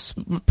 just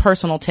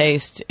personal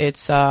taste.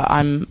 It's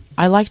I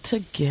like to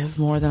give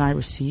more than I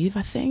receive.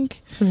 I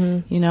think.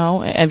 You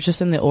know, I'm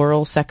just in the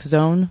oral sex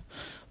zone,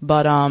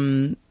 but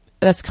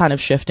that's kind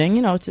of shifting.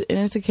 You know,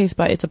 it's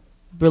a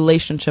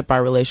relationship by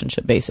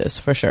relationship basis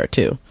for sure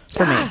too.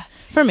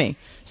 For me.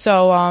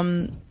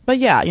 So but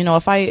yeah, you know,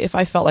 if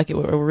I felt like it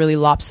were really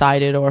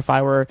lopsided, or if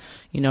I were,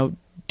 you know,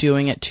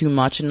 doing it too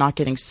much and not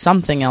getting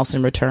something else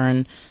in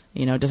return,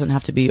 you know, it doesn't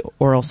have to be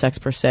oral sex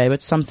per se,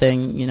 but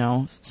something, you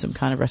know, some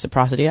kind of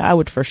reciprocity, I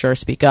would for sure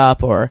speak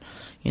up, or,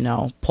 you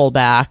know, pull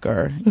back,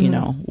 or, you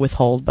know,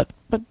 withhold, but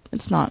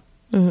it's not.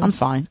 I'm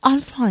fine,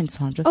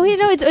 Sandra. Oh, you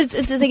know, it's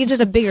like it's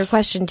just a bigger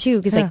question too,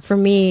 because like for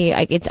me,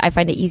 I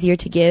find it easier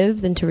to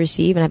give than to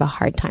receive, and I have a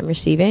hard time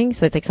receiving.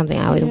 So it's like something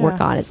I always work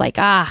on. It's like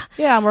yeah,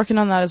 I'm working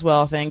on that as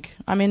well. I think.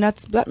 I mean,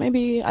 that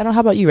maybe I don't know.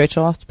 How about you,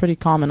 Rachel? That's pretty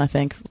common. I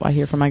think I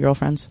hear from my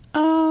girlfriends.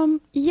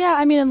 Yeah,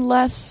 I mean,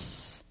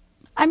 unless,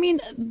 I mean,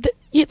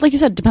 like you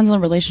said, it depends on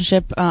the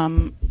relationship.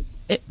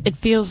 It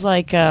feels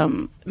like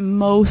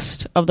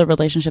most of the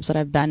relationships that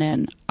I've been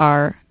in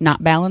are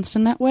not balanced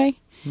in that way.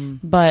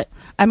 But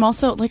I'm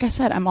also, like I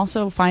said, I'm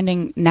also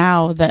finding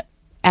now that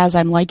as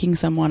I'm liking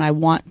someone, I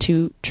want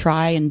to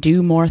try and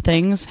do more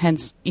things.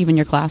 Hence, even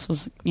your class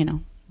was, you know,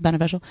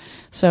 beneficial.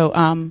 So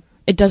I'm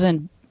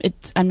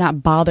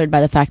not bothered by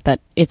the fact that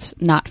it's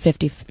not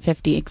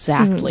 50-50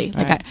 exactly.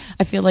 Like right.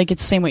 I feel like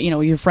it's the same way, you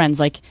know, your friends,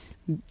 like,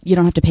 you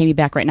don't have to pay me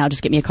back right now,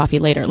 just get me a coffee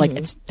later. Like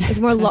it's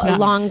more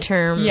long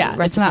term.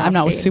 Yeah, it's not. I'm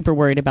not super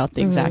worried about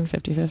the exact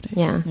 50-50.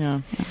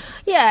 Yeah.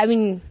 I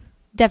mean,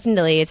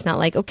 definitely, it's not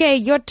like, okay,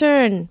 your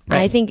turn.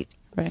 Right. I think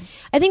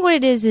what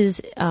it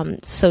is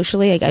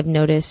socially, like I've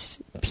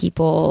noticed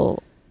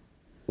people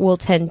will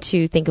tend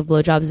to think of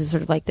blowjobs as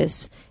sort of like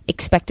this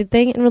expected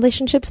thing in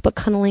relationships, but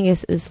cunniling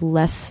is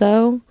less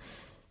so.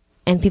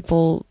 And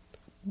people,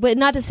 but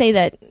not to say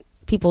that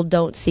people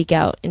don't seek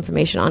out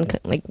information on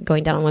like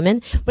going down on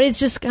women, but it's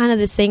just kind of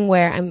this thing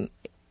where I'm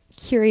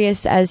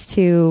curious as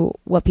to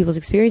what people's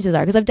experiences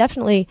are, because I've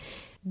definitely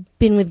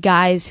been with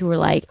guys who were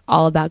like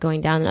all about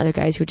going down, and other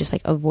guys who just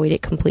like avoid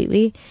it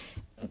completely.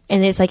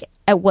 And it's like,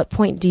 at what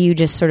point do you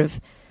just sort of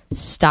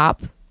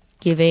stop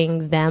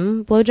giving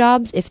them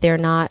blowjobs if they're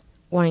not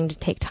wanting to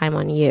take time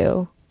on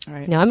you?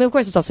 Right. You know, I mean, of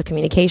course, it's also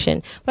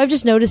communication, but I've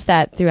just noticed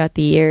that throughout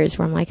the years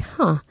where I'm like,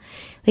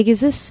 like, is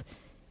this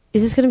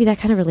going to be that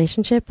kind of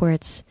relationship where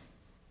it's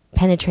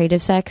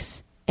penetrative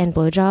sex and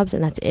blowjobs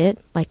and that's it?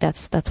 Like,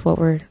 that's what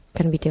we're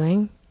going to be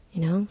doing,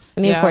 you know?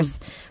 I mean, of course,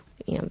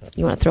 you know,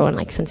 you want to throw in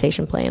like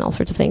sensation play and all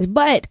sorts of things,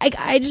 but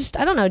I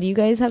don't know. Do you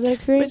guys have that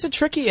experience? It's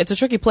a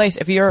tricky place.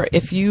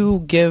 If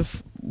you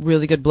give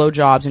really good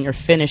blowjobs and you're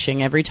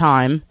finishing every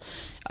time,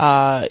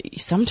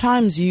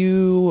 sometimes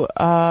you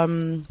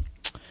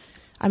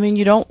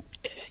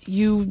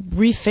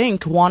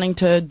rethink wanting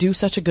to do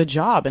such a good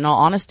job. In all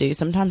honesty,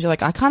 sometimes you're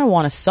like, I kind of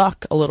want to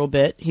suck a little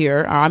bit here,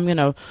 or I'm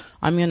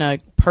gonna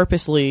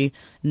purposely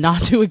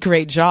not do a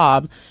great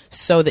job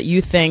so that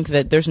you think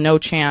that there's no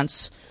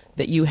chance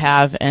that you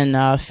have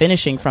in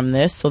finishing from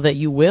this, so that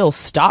you will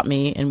stop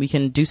me and we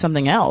can do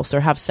something else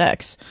or have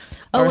sex.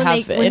 Oh, or when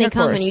have they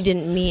come and you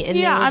didn't meet, and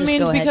yeah, I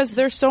mean, because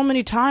there's so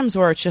many times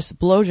where it's just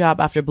blowjob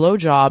after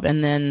blowjob,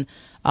 and then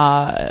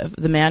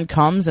the man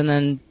comes and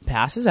then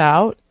passes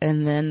out,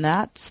 and then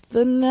that's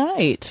the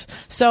night.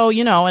 So,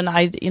 you know, and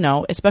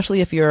especially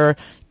if you're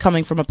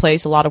coming from a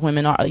place, a lot of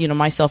women are, you know,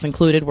 myself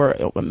included,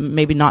 were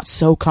maybe not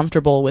so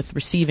comfortable with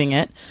receiving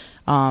it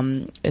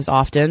as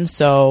often.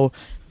 So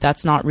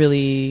that's not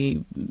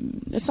really,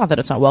 it's not that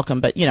it's not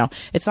welcome, but, you know,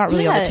 it's not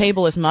really on the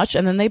table as much,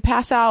 and then they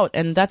pass out,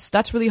 and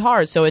that's really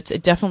hard. So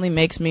it definitely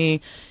makes me,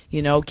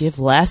 you know, give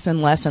less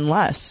and less and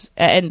less,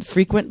 and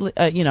frequently,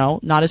 you know,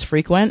 not as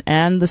frequent,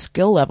 and the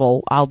skill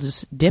level, I'll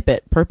just dip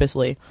it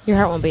purposely. Your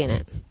heart won't be in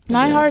it.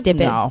 My heart, dip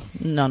no.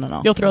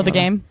 You'll throw the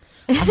game.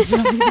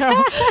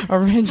 I'm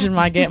arranging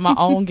my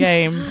own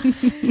game.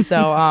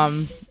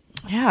 So,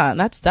 yeah,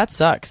 that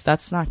sucks.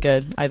 That's not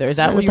good either. Is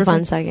that what you're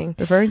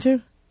referring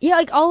to? Yeah,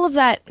 like all of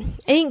that. I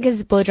think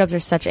because blowjobs are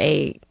such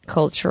a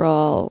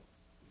cultural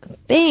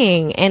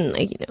thing, and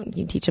like, you know,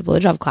 you teach a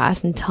blowjob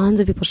class, and tons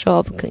of people show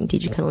up and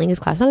teach a cunnilingus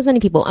class. Not as many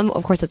people.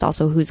 Of course, it's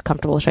also who's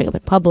comfortable showing up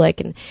in public,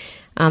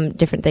 and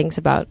different things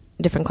about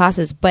different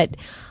classes. But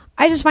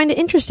I just find it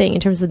interesting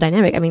in terms of the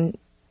dynamic. I mean,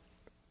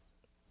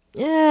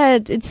 yeah,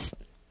 it's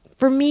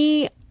for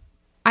me.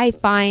 I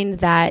find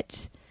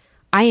that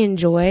I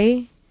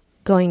enjoy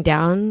going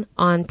down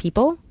on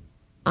people,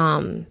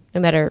 no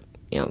matter,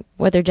 you know,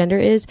 what their gender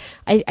is.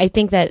 I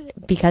think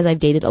that because I've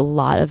dated a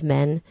lot of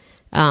men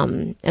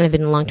and I've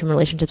been in long-term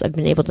relationships, I've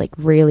been able to like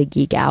really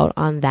geek out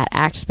on that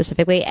act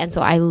specifically. And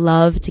so I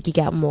love to geek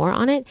out more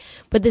on it.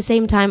 But at the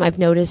same time, I've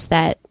noticed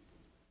that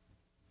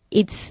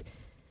it's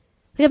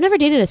like, I've never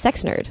dated a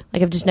sex nerd.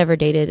 Like, I've just never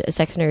dated a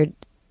sex nerd.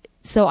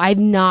 So I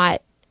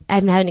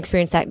haven't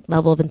experienced that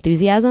level of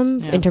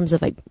enthusiasm in terms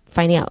of like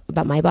finding out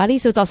about my body.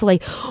 So it's also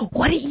like,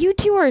 what, you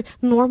two are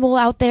normal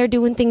out there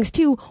doing things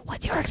too.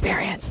 What's your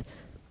experience?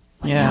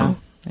 Yeah.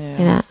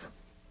 Yeah.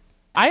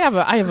 I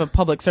have a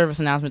public service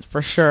announcement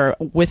for sure.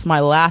 With my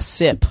last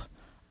sip,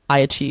 I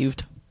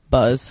achieved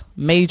buzz,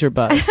 major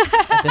buzz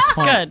at this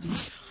point. Good.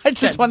 I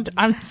just want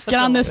to, Get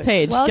on this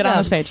page. Welcome. Get on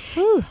this page.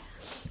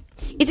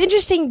 It's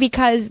interesting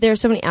because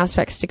there's so many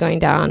aspects to going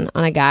down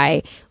on a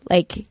guy.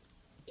 Like,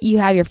 you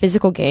have your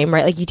physical game,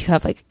 right? Like, you two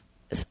have like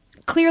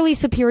clearly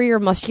superior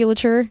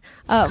musculature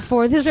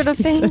for this sort of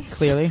thing.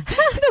 Clearly.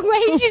 The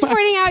way she's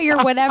pointing out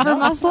your whatever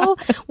muscle.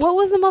 What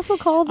was the muscle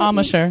called?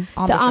 Embouchure.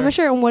 The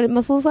embouchure. And what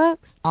muscle is that?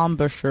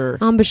 Embouchure.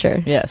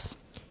 Embouchure. Yes.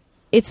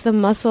 It's the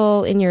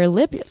muscle in your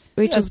lip,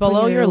 which is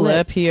below your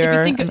lip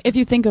here. If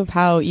you think of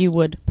how you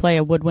would play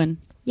a woodwind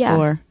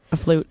or a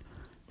flute,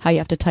 how you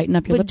have to tighten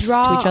up your lips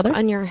to each other.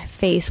 On your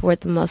face where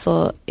the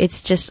muscle,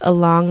 it's just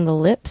along the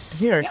lips.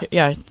 Here,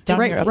 yeah, down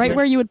right, here, up right here.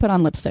 where you would put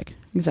on lipstick.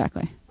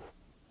 Exactly.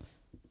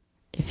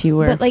 If you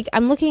were, But like,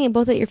 I'm looking at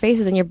both at your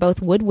faces, and you're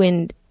both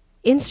woodwind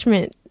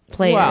instrument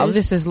players. Well,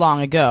 this is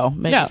long ago,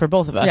 maybe for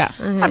both of us. Yeah.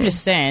 I'm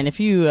just saying, if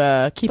you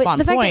keep But on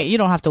the fact point, that- you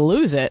don't have to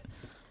lose it.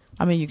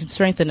 I mean, you can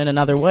strengthen it in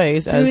other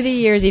ways. Through the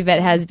years,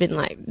 Yvette has been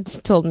like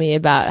told me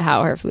about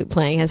how her flute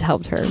playing has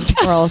helped her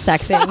oral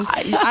sexing.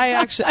 I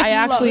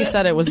actually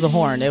said it was the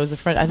horn. It was the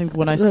French. I think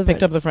when I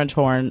picked up the French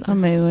horn,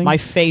 amazing, my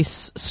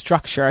face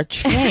structure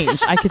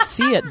changed. I could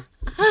see it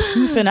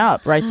poofing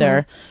up right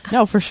there.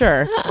 No, for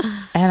sure.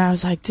 And I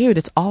was like, dude,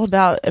 it's all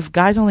about. If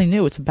guys only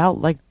knew, it's about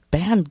like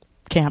band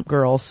camp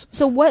girls.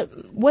 So what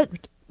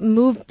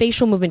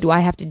facial movement do I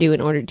have to do in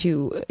order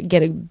to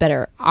get a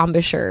better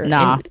embouchure?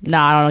 Nah,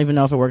 I don't even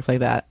know if it works like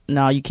that.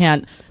 No, you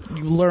can't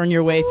learn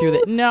your way through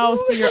the. No,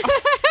 so you're.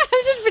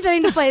 I'm just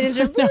pretending to play an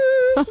instrument. No,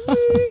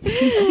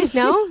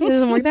 it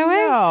doesn't work that way.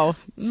 No,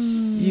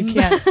 you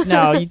can't.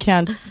 No, you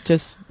can't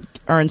just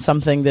earn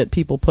something that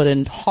people put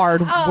in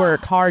hard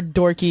work, hard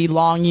dorky,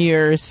 long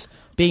years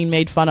being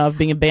made fun of,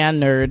 being a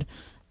band nerd.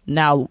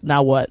 Now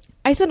what?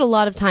 I spend a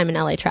lot of time in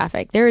LA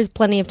traffic. There is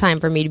plenty of time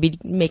for me to be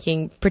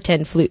making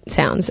pretend flute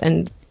sounds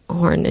and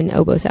horn and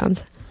oboe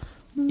sounds.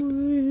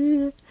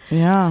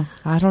 Yeah,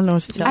 I don't know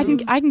what to tell you.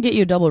 I can get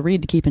you a double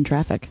reed to keep in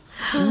traffic.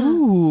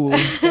 Ooh,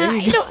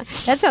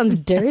 that sounds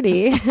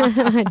dirty.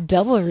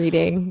 Double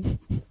reading,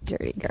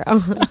 dirty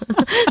girl.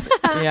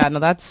 Yeah, no,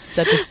 that's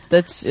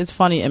it's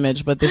funny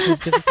image, but this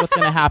is what's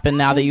going to happen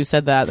now that you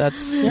said that.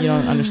 You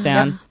don't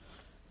understand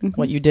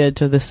what you did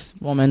to this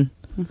woman.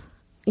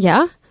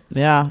 Yeah.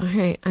 Yeah. All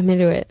right, I'm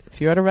into it.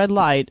 If you're at a red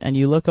light and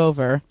you look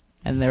over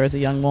and there is a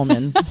young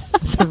woman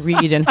with a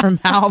reed in her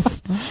mouth,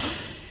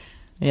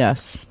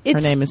 yes,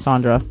 her name is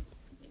Sandra.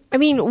 I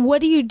mean, what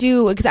do you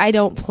do? Because I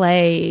don't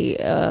play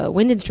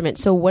wind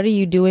instruments. So what are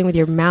you doing with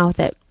your mouth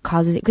that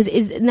causes it?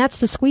 And that's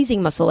the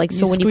squeezing muscle. Like,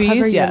 so when you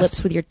cover your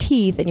lips with your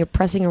teeth and you're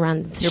pressing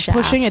around the shaft.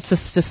 You're pushing. It's a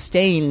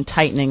sustained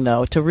tightening,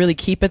 though, to really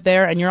keep it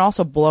there. And you're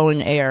also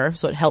blowing air,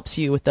 so it helps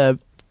you with the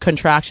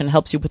contraction,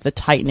 helps you with the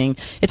tightening.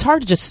 It's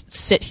hard to just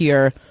sit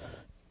here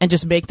and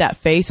just make that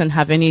face and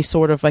have any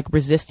sort of like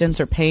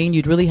resistance or pain.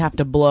 You'd really have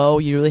to blow.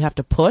 You really have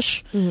to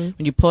push. When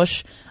you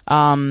push,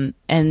 and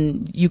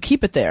you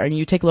keep it there, and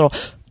you take a little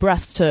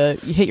breath to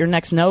hit your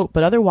next note.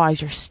 But otherwise,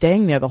 you're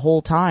staying there the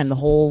whole time, the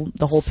whole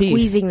piece.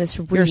 Squeezing this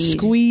reed. You're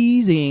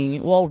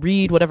squeezing. Well,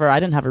 reed, whatever. I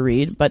didn't have a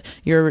reed, but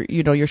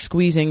you're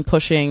squeezing,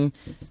 pushing.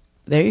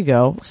 There you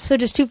go. So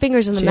just two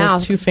fingers in the mouth.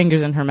 Has two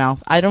fingers in her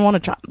mouth. I don't want to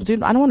try,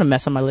 dude. I don't want to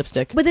mess on my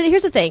lipstick. But then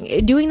here's the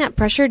thing: doing that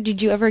pressure,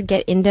 did you ever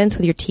get indents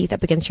with your teeth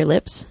up against your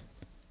lips?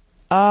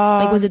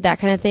 Like, was it that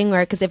kind of thing?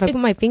 Where, because if I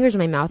put my fingers in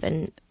my mouth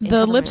and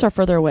the lips are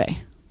further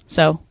away,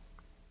 so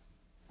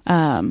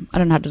I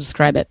don't know how to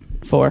describe it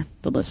for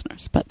the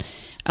listeners, but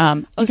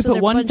you could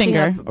put one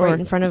finger right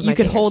in front of you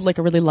could hold like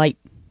a really light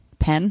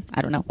pen.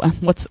 I don't know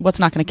what's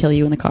not going to kill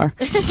you in the car.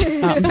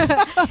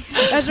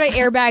 That's right.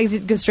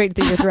 Airbags go straight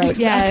through your throat.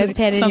 Exactly. Yeah,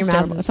 pen in your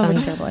mouth. It sounds like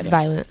a terrible idea.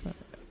 Violent.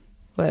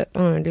 But I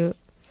don't want to do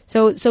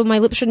it. So my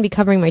lips shouldn't be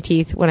covering my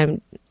teeth when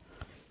I'm.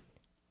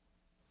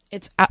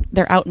 It's out,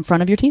 they're out in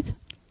front of your teeth.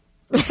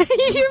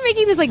 You're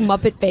making this like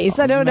Muppet face.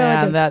 I don't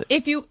know.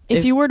 If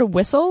you were to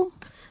whistle,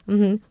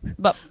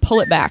 but pull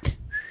it back.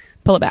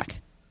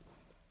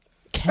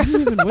 Can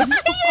you even whistle?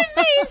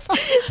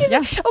 Yeah.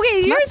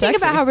 Okay, you ever think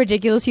about how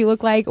ridiculous you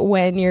look like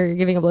when you're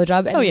giving a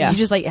blowjob? And you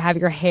just like have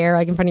your hair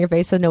like in front of your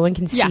face so no one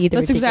can see the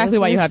ridiculousness? That's exactly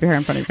why you have your hair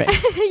in front of your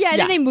face. And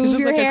then they move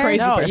your hair.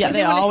 Crazy person. Yeah,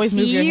 they always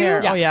move your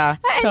hair. Yeah. Oh yeah.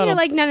 And you're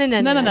like, no.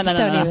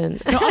 Don't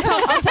even. No,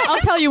 I'll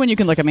tell you when you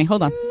can look at me.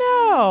 Hold on.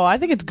 No, I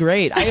think it's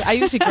great. I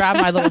usually grab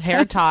my little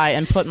hair tie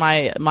and put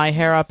my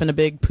hair up in a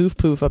big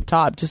poof up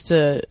top just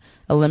to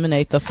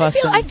eliminate the fuss.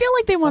 I feel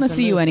like they want to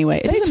see you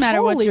anyway. It doesn't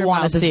matter what you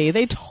want to see.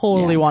 They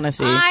totally want to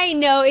see. I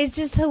know, it's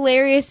just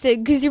hilarious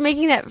because you're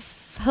making that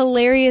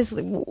hilarious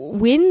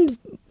wind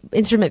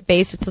instrument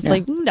face. It's just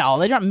like, no,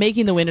 they're not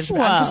making the wind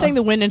instrument. I'm just saying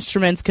the wind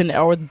instruments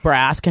or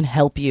brass can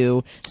help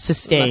you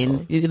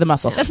sustain the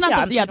muscle. That's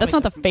not that's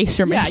not the face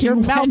you're making. Yeah, your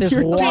mouth is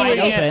wide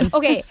open.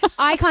 Okay,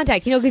 eye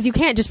contact, because you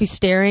can't just be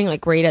staring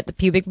like right at the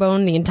pubic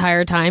bone the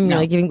entire time. You're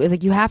like giving, it's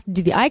like you have to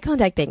do the eye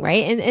contact thing,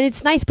 right? And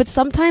it's nice, but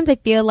sometimes I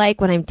feel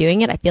like when I'm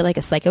doing it, I feel like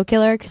a psycho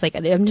killer because like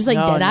I'm just like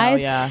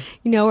dead-eyed,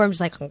 where I'm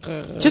just like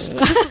just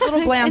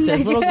little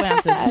glances,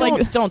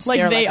 don't stare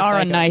like they are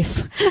a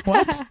knife.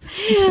 What?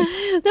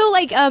 No,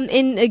 like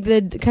in like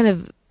the kind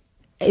of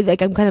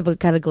like I'm kind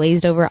of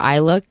glazed over eye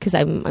look because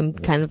I'm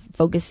kind of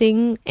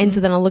focusing, and so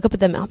then I'll look up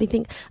at them and I'll be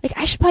thinking like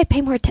I should probably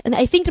pay more attention.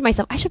 I think to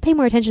myself I should pay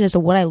more attention as to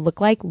what I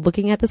look like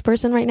looking at this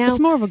person right now. It's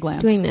more of a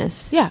glance doing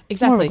this. Yeah,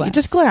 exactly. You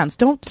just glance.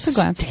 Don't just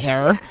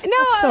stare. No,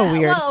 that's so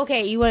weird. Well,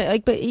 okay, you want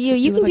like, but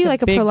you can do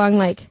like a prolonged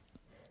like.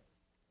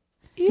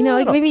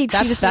 Like maybe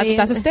that's a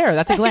stare.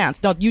 That's a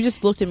glance. No, you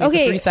just looked at me for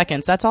 3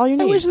 seconds. That's all you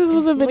need. I wish this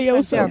was a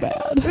video so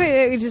bad.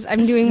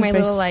 I'm doing my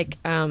little like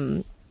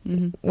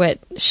what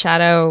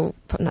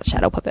not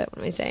shadow puppet. What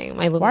am I saying?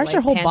 My little. Why is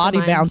your whole body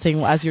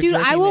bouncing as you're? Dude,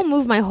 I will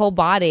move my whole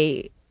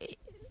body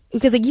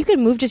because like you can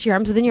move just your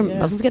arms, but then your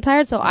muscles get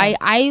tired. So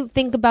I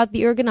think about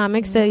the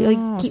ergonomics to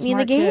like keep me in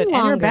the game longer.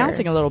 And you're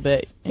bouncing a little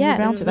bit. You're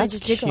bouncing. That's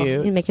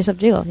cute. You make yourself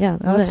jiggle. Yeah,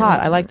 that's hot.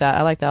 I like that.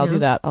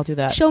 I'll do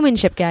that.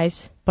 Showmanship,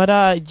 guys.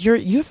 But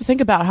you have to think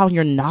about how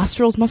your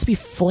nostrils must be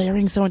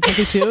flaring so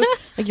intensely too.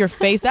 Like your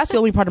face, that's the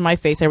only part of my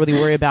face I really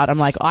worry about. I'm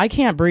like, I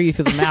can't breathe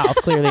through the mouth,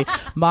 clearly.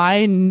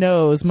 My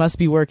nose must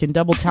be working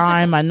double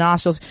time, my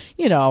nostrils,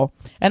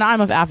 and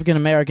I'm of African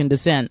American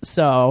descent,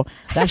 so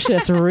that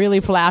shit's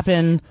really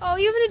flapping. Oh,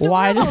 you have an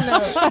adorable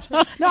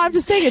nose. No, I'm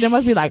just thinking it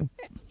must be like,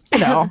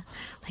 like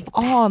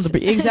on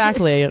the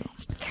exactly.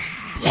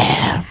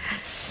 Yeah.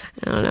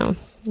 I don't know.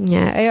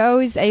 Yeah, I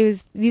always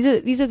these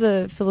are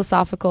the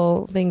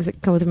philosophical things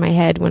that come through my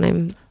head when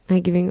I'm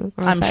giving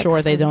oral sex.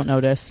 Sure they don't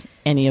notice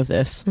any of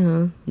this.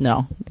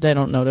 No, they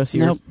don't notice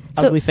your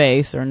ugly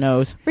face or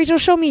nose. Rachel,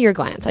 show me your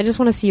glance. I just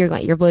want to see your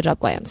blowjob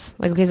glance.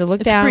 Like, okay, so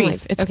look down.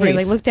 Brief. Like, okay,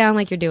 like look down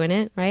like you're doing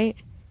it, right?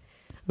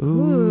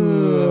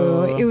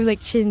 Ooh. It was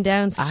like chin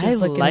down, so she's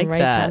looking like right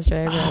that. past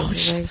her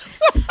eyebrows. Oh, Like,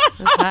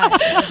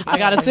 that's I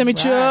got a semi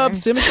chub.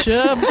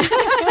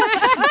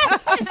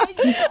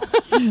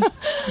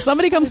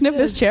 Somebody come sniff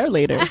this chair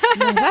later.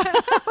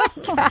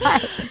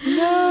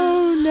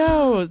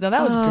 No,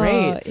 that was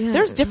great. Yeah,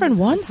 there's different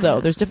ones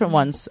though. There's different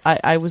ones.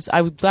 I was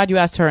glad you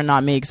asked her and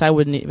not me because I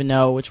wouldn't even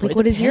know which one.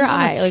 What is your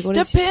eye? Like, what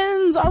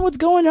depends on what's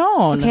going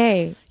on.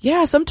 Okay.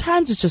 Yeah,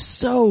 sometimes it's just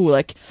so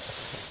like.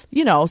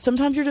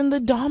 Sometimes you're in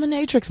the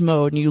dominatrix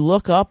mode and you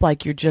look up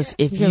like you're just,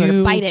 if you're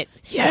gonna bite it.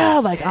 Yeah,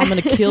 like I'm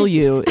going to kill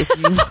you if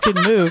you fucking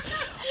move.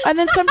 And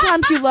then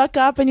sometimes you look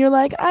up and you're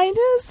like, I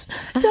just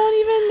don't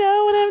even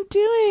know what I'm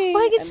doing.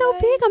 Like, it's so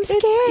big, I'm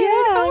scared.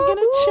 I'm going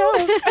to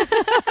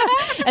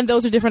choke. And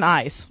those are different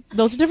eyes.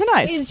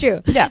 It's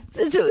true. Yeah.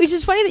 So it's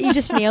just funny that you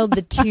just nailed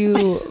the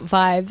two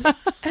vibes.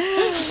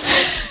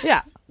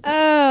 Yeah.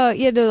 Oh,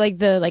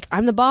 like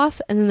I'm the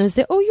boss, and then there's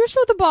you're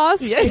so the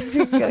boss. Yeah.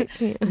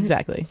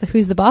 Exactly. So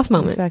who's the boss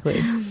moment?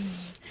 Exactly.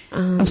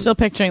 I'm still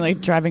picturing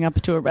like driving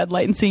up to a red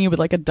light and seeing you with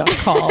like a duck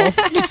call in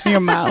your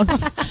mouth.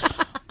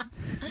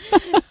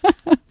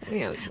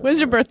 When's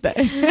your birthday?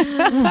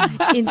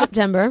 In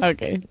September.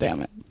 Okay,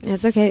 damn it.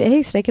 It's okay.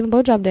 Hey, steak and a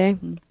blowjob day.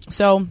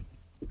 So,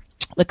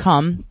 the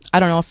cum.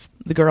 I don't know if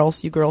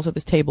you girls at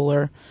this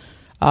table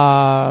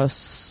are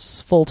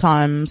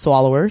full-time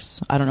swallowers.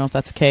 I don't know if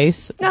that's the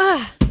case.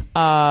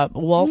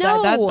 Well,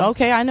 no.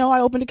 Okay, I know I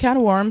opened a can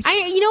of worms.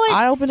 You know what?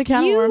 I opened a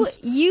can of worms.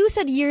 You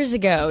said years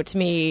ago to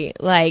me,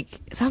 like,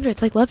 Sandra,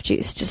 it's like love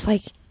juice. Just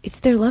like,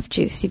 it's their love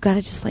juice. You've got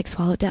to just like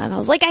swallow it down. I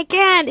was like, I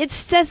can't.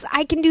 It's just,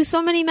 I can do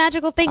so many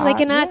magical things. I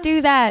cannot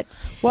do that.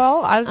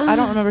 Well, I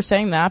don't remember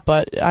saying that,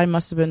 but I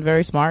must have been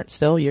very smart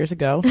still years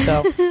ago.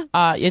 So,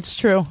 it's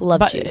true.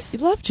 Love juice.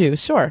 Love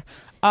juice, sure.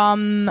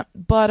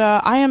 But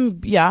I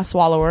am,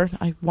 swallower.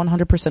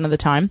 100% of the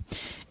time.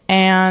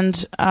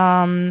 And,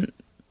 on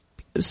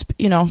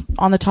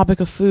the topic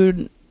of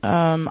food,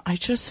 I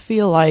just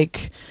feel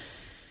like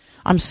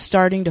I'm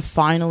starting to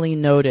finally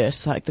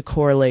notice like the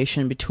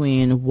correlation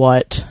between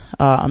what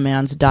a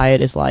man's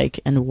diet is like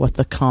and what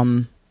the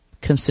cum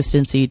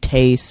consistency,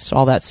 taste,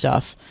 all that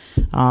stuff.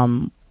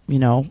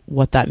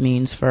 What that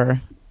means for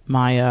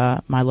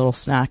my my little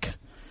snack,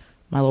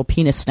 my little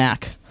penis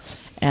snack.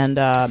 And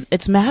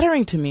it's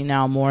mattering to me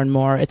now more and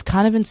more. It's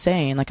kind of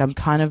insane. Like you're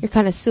kind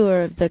of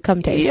sewer of the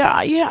cum taste.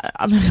 Yeah.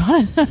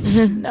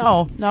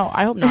 No,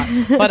 I hope not.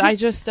 But I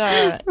just,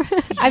 I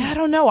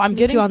don't know. I'm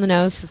getting too on the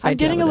nose. I'm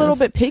getting a little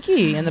bit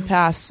picky in the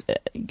past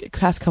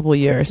couple of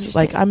years.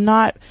 Like I'm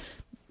not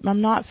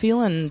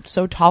feeling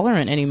so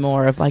tolerant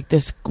anymore of like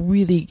this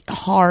really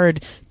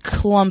hard,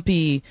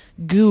 clumpy,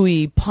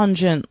 gooey,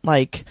 pungent.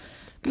 Like,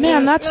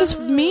 man, that's just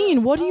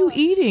mean. What are you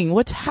eating?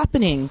 What's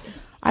happening?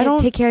 I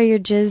don't take care of your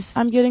jizz.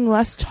 I'm getting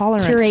less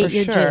tolerant. Curate for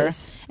your sure.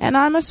 jizz. And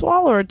I'm a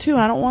swallower too.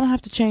 I don't want to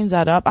have to change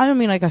that up. I don't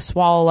mean like I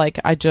swallow like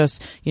I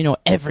just,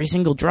 every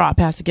single drop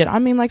has to get. I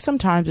mean like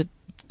sometimes it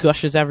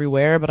gushes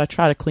everywhere, but I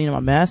try to clean up my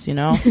mess, I'm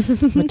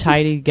a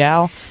tidy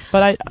gal.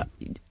 But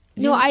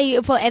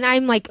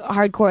I'm like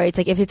hardcore. It's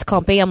like if it's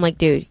clumpy, I'm like,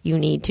 dude, you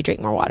need to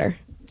drink more water.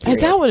 Period.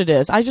 Is that what it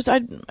is? I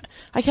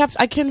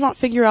cannot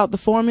figure out the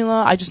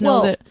formula. I just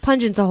know that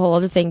pungent's a whole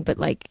other thing, but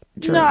like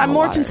I'm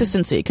more water.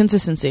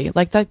 consistency.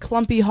 Like that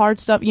clumpy hard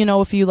stuff.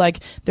 If you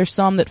like, there's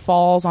some that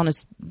falls on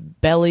his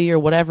belly or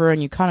whatever,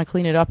 and you kind of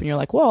clean it up, and you're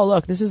like, whoa,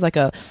 look, this is like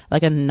a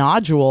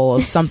nodule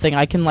of something.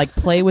 I can like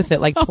play with it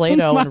like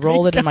Play-Doh and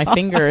roll it in my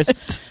fingers,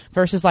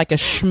 versus like a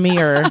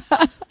schmear.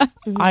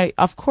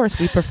 Of course,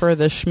 we prefer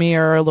the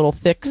schmear, a little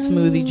thick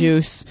smoothie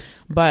juice,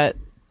 but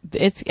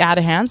it's out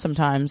of hand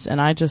sometimes, and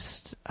I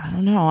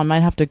don't know. I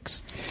might have to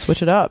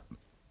switch it up.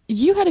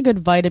 You had a good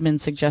vitamin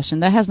suggestion.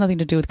 That has nothing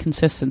to do with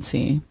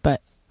consistency,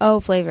 but... Oh,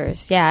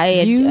 flavors. Yeah.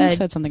 You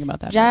said something about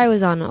that. Jai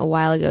was on a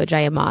while ago,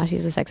 Jaya Ma,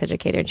 she's a sex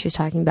educator, and she was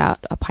talking about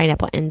a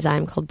pineapple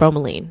enzyme called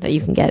bromelain that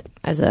you can get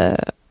as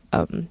a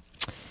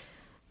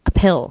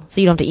pill.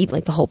 So you don't have to eat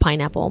like the whole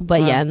pineapple.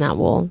 But and that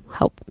will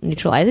help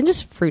neutralize. And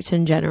just fruits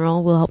in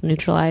general will help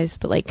neutralize.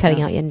 But like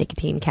cutting out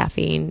nicotine,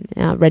 caffeine,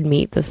 red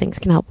meat, those things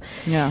can help.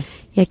 Yeah.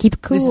 Yeah, keep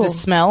it cool. This is a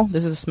smell.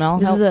 This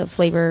is a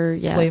flavor.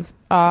 Yeah.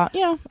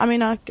 Yeah. I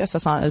mean, I guess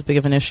that's not as big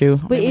of an issue.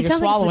 But when it you're sounds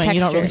swallowing, like it's the you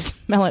don't really texture.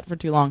 smell it for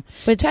too long.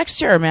 But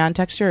texture, man,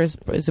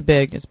 is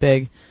big. It's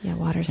big. Yeah,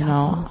 water's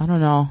helpful. I don't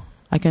know.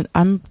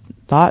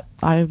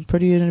 I'm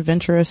pretty an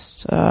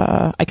adventurous.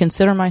 I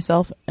consider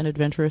myself an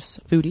adventurous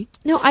foodie.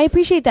 No, I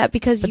appreciate that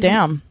because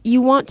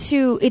you want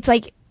to. It's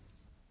like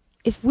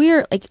if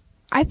we're like,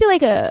 I feel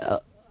like an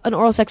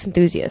oral sex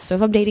enthusiast. So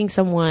if I'm dating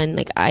someone,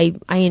 like I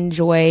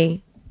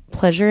enjoy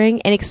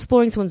pleasuring and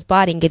exploring someone's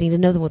body and getting to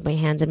know them with my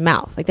hands and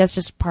mouth. Like that's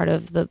just part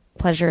of the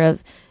pleasure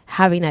of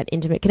having that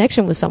intimate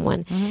connection with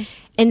someone. Mm-hmm.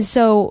 And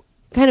so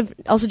kind of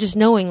also just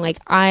knowing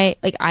I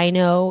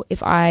know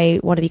if I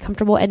want to be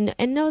comfortable and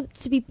know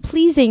to be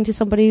pleasing to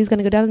somebody who's going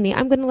to go down on me,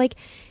 I'm going to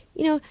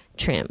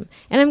trim,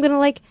 and I'm going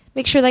to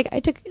make sure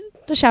I took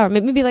the shower,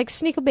 maybe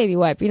sneak a baby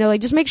wipe,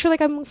 just make sure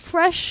I'm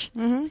fresh.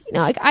 Mm-hmm.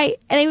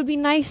 And it would be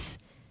nice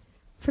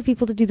for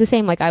people to do the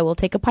same. I will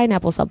take a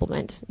pineapple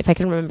supplement if I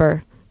can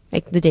remember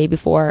the day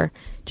before,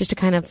 just to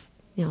kind of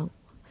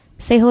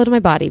say hello to my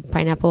body.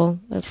 Pineapple.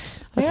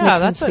 That's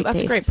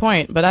a great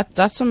point. But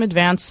that's some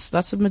advanced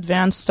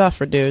stuff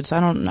for dudes. I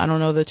don't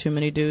know that too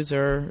many dudes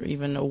are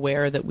even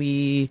aware that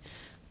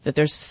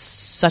there's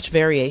such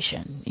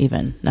variation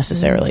even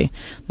necessarily.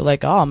 Mm-hmm. They're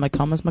like, oh, my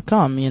cum is my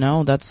cum.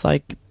 That's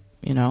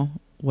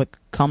what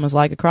cum is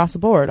like across the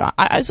board.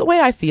 It's the way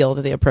I feel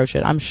that they approach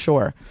it. I'm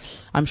sure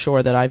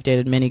that I've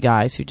dated many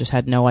guys who just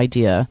had no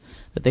idea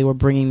that they were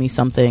bringing me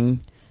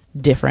something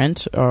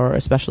different or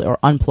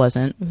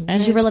unpleasant. Mm-hmm. And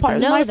did you ever let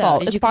them know, my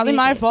fault. It's partly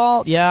my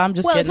fault. Yeah, I'm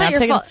just kidding. It's not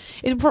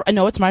your fault. I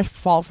know it's my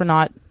fault for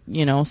not,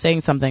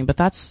 saying something,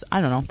 but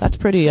I don't know. That's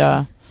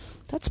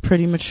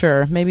pretty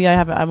mature. Maybe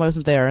I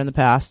wasn't there in the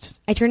past.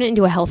 I turn it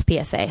into a health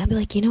PSA. I'll be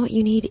like, you know what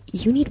you need?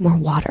 You need more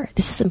water.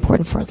 This is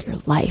important for your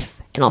life.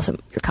 And also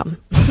your cum.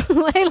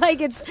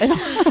 it's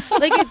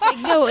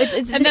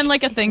and then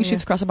a thing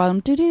shoots across the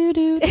bottom. Do do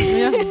do.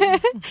 Yeah.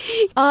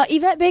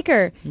 Yvette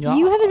Baker,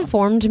 you have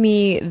informed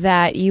me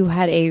that you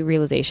had a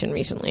realization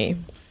recently.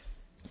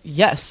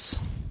 Yes.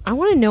 I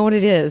want to know what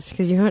it is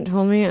because you haven't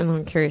told me, and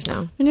I'm curious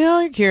now.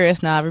 You're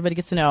curious now. Everybody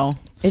gets to know.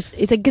 It's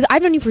because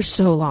I've known you for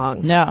so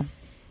long. Yeah.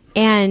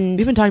 And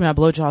we've been talking about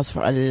blowjobs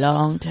for a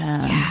long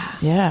time.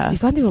 Yeah. We've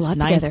gone through a lot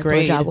together,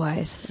 blowjob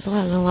wise. There's a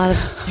lot of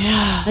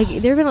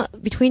there've been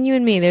between you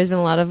and me, there's been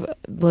a lot of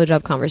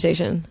blowjob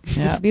conversation.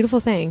 Yeah. It's a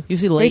beautiful thing.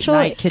 Usually late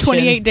night kitchen.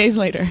 28 days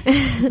later.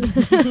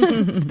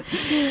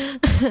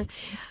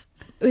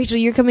 Rachel,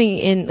 you're coming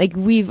in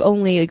we've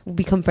only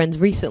become friends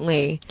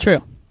recently.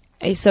 True.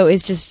 So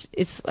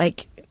it's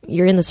like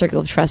you're in the circle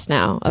of trust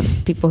now of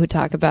people who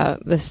talk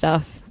about this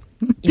stuff.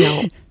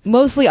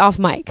 Mostly off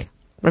mic.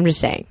 But I'm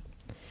just saying.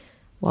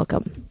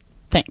 Welcome.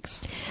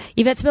 Thanks.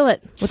 Yvette, spill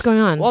it. What's going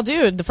on? Well,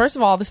 dude, first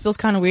of all, this feels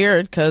kind of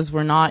weird because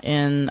we're not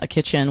in a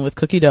kitchen with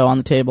cookie dough on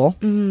the table.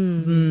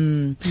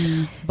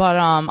 But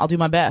I'll do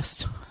my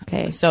best.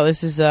 Okay. So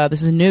this is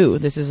new.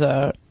 This is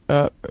a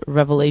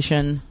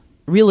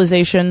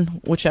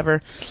realization,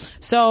 whichever.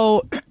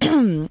 So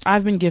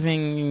I've been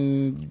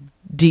giving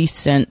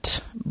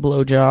decent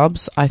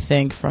blowjobs, I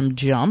think, from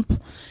jump,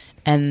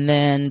 and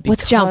then because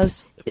what's jump?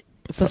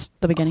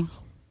 The beginning.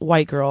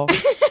 White girl.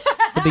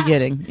 The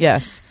beginning,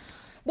 yes.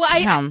 Well,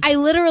 I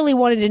literally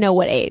wanted to know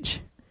what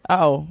age.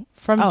 What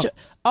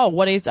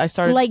age I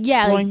started?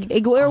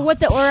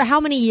 Or how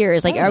many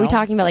years? Are we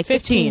talking about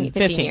 15 years?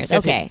 15.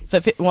 Okay.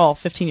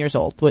 15 years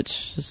old,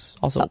 which is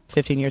also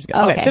 15 years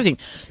ago. Okay. 15.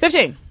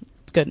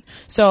 It's good.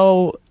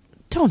 So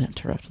don't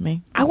interrupt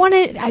me.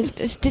 I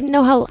just didn't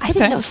know how. I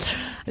didn't know.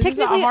 This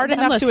is hard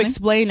enough to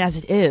explain as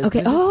it is.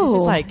 Okay.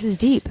 This is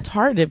deep. It's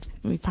hard to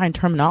find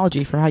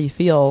terminology for how you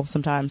feel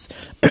sometimes.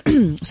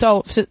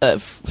 So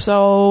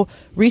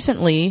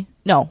recently,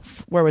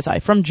 where was I?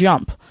 From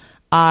jump,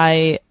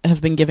 I have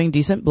been giving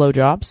decent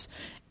blowjobs,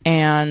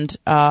 and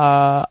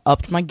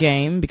upped my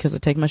game because I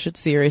take my shit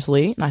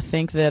seriously. And I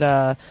think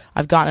that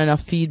I've gotten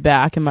enough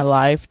feedback in my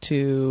life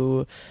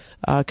to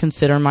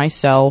consider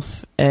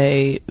myself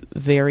a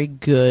very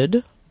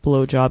good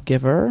blowjob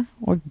giver,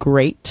 or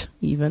great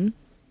even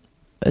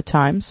at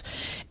times.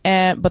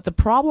 But the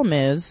problem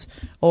is,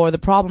 or the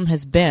problem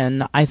has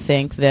been, I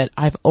think that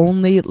I've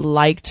only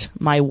liked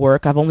my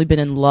work. I've only been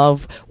in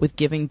love with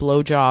giving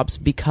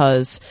blowjobs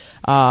because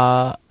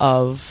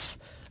of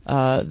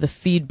the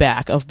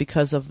feedback,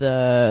 because of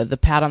the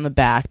pat on the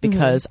back,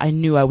 because I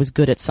knew I was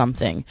good at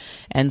something.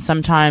 And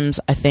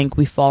sometimes I think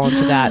we fall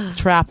into that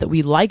trap that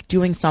we like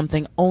doing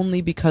something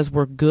only because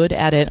we're good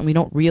at it, and we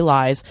don't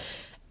realize,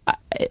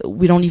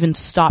 we don't even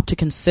stop to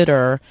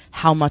consider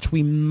how much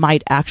we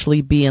might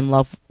actually be in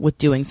love with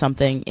doing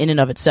something in and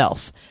of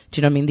itself. Do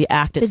you know what I mean? The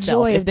act The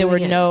itself. joy If of there were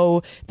doing it.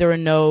 no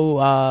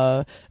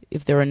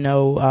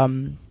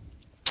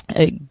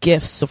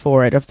gifts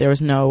for it, if there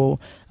was no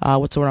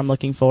what's the word I'm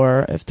looking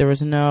for? If there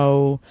was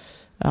no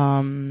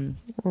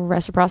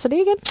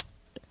Reciprocity again?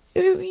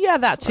 yeah,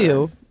 that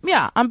too.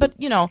 Yeah, but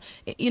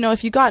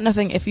if you got no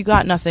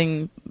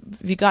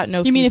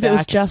You mean if it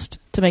was feedback- just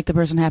to make the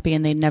person happy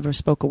and they never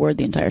spoke a word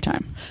the entire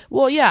time?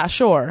 well, yeah,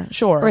 sure.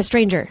 Or a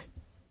stranger?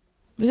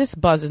 This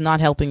buzz is not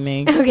helping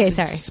me. Okay,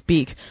 sorry.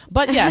 Speak,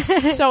 but yes.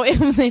 So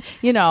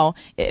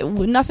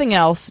nothing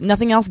else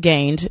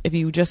gained if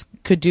you just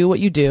could do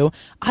what you do.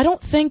 I don't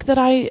think that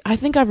I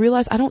think I've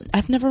realized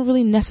I've never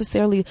really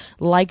necessarily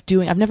liked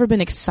doing. I've never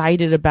been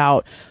excited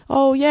about.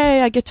 Oh,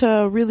 yay! I get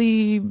to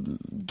really,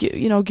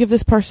 give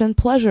this person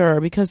pleasure,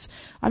 because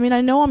I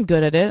know I'm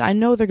good at it. I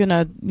know they're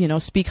gonna,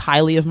 speak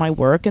highly of my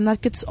work, and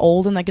that gets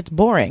old and that gets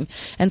boring.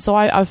 And so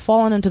I've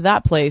fallen into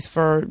that place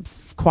for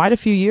quite a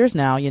few years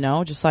now,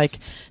 just like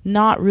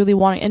not really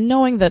wanting, and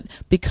knowing that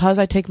because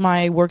I take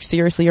my work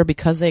seriously, or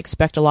because they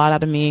expect a lot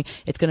out of me,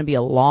 it's going to be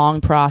a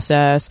long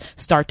process,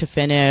 start to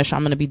finish.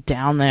 I'm going to be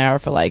down there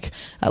for like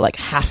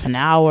half an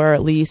hour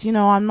at least.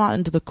 I'm not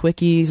into the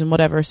quickies and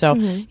whatever. So,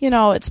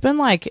 it's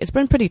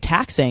been pretty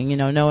taxing,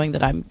 knowing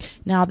that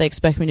now they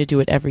expect me to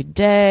do it every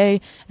day.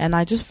 And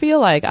I just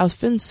feel like I was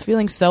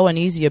feeling so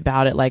uneasy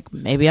about it. Like,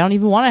 maybe I don't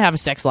even want to have a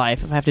sex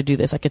life if I have to do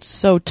this. Like, it's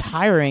so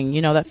tiring,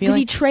 that Because feeling.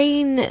 you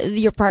train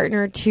your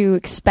partner to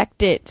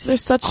expect it.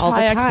 There's such all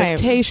high the time.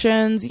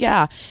 expectations,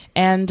 yeah.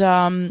 And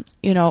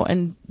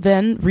and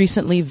then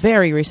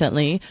very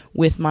recently,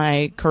 with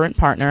my current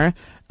partner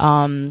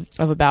of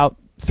about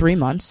 3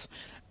 months,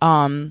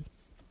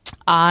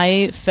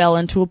 I fell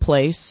into a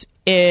place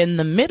in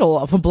the middle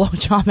of a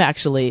blowjob,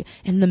 actually.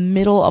 In the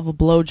middle of a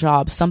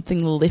blowjob,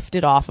 something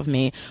lifted off of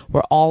me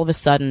where all of a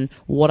sudden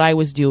what I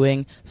was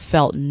doing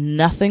felt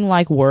nothing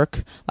like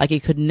work, like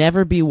it could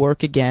never be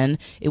work again.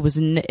 It was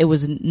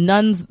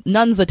none's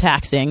the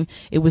taxing.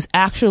 It was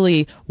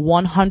actually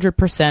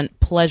 100%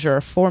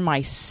 pleasure for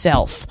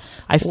myself.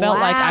 I felt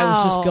like I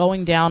was just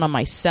going down on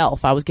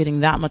myself. I was getting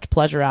that much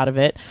pleasure out of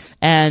it.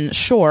 And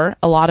sure,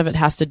 a lot of it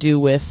has to do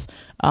with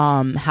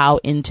how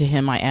into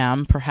him I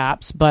am,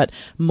 perhaps, but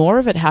more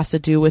of it has to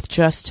do with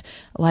just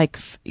like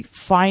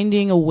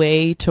finding a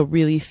way to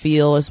really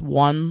feel as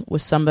one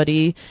with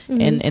somebody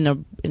in a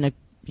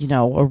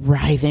a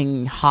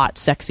writhing, hot,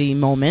 sexy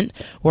moment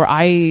where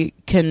I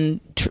can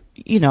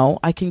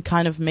I can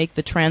kind of make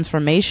the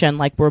transformation,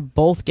 like we're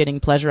both getting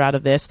pleasure out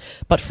of this,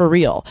 but for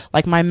real.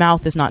 Like, my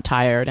mouth is not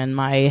tired and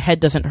my head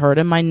doesn't hurt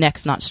and my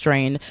neck's not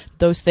strained.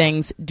 Those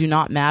things do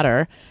not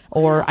matter,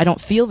 or I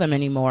don't feel them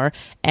anymore.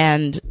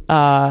 And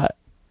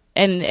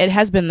it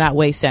has been that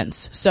way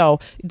since. So,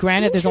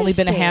 granted, there's only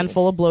been a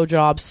handful of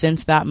blowjobs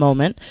since that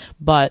moment,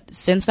 but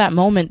since that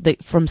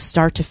moment, from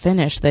start to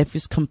finish, they've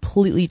just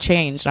completely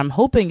changed. I'm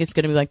hoping it's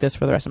going to be like this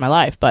for the rest of my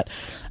life, but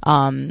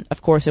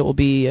of course, it will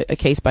be a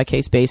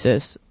case-by-case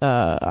basis,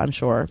 I'm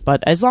sure.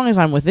 But as long as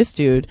I'm with this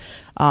dude,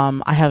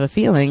 I have a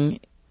feeling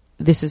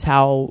this is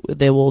how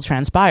they will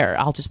transpire.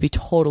 I'll just be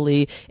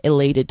totally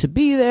elated to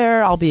be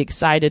there. I'll be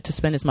excited to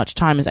spend as much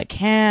time as I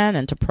can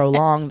and to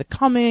prolong the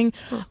coming.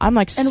 I'm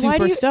like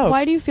super stoked.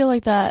 Why do you feel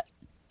like that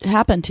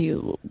happened to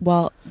you?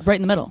 Well, right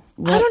in the middle.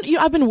 I don't.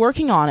 I've been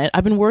working on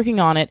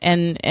it.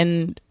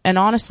 And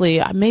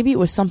honestly, maybe it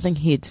was something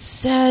he had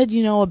said,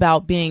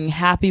 about being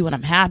happy when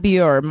I'm happy,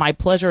 or my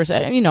pleasure.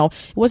 It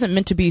wasn't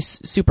meant to be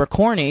super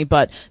corny,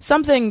 but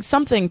something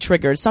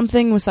triggered.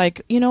 Something was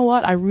like,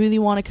 what? I really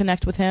want to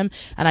connect with him,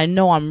 and I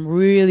know I'm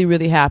really,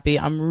 really happy.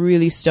 I'm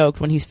really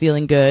stoked when he's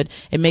feeling good.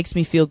 It makes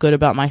me feel good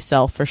about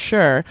myself for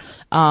sure.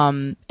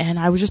 And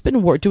I was just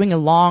been doing a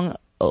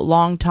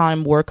long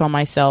time work on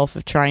myself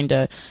of trying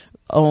to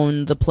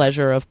own the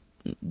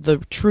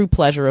true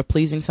pleasure of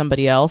pleasing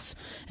somebody else,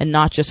 and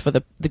not just for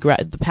the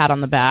pat on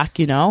the back,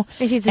 I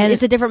see.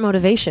 It's a different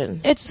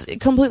motivation. It's a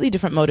completely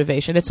different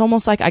motivation. It's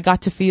almost like I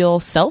got to feel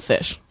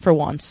selfish for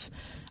once.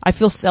 I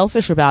feel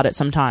selfish about it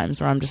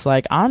sometimes, where I'm just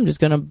like,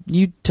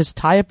 you just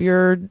tie up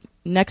your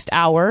next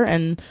hour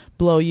and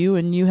blow you,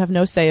 and you have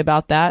no say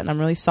about that. And I'm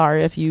really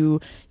sorry if you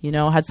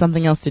had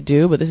something else to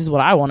do, but this is what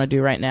I want to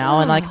do right now.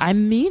 And like, I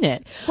mean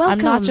it. Welcome. I'm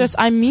not just,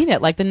 I mean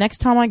it. Like the next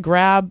time I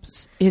grab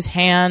his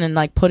hand and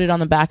like put it on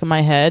the back of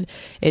my head,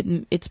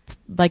 it's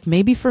like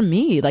maybe for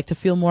me, like to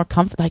feel more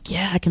comfort, like,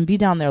 yeah, I can be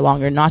down there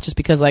longer, not just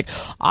because like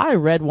I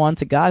read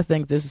once a guy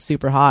thinks this is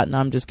super hot and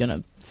I'm just going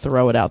to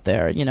throw it out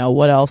there.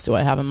 What else do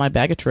I have in my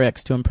bag of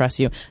tricks to impress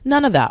you?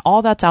 None of that.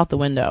 All that's out the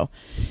window.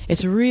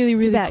 It's really,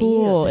 really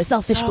cool. It's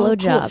selfish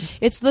blowjob. Cool.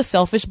 It's the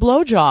selfish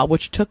blowjob,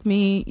 which took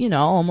me,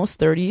 almost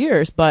 30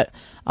 years. But,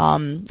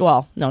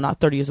 well, no, not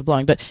 30 years of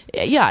blowing. But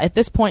yeah, at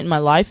this point in my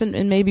life,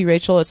 and maybe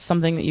Rachel, it's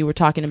something that you were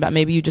talking about.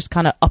 Maybe you just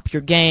kind of up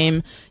your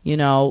game,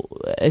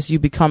 as you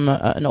become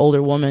an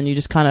older woman, you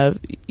just kind of,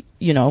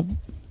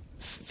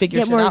 figure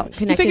get shit more out.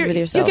 connected with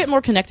yourself. You get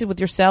more connected with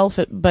yourself,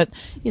 but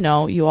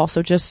you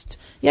also just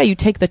you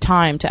take the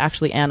time to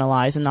actually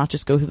analyze and not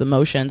just go through the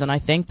motions. And I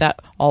think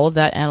that all of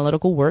that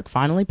analytical work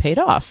finally paid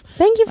off.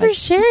 Thank you for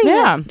sharing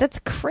yeah. that. That's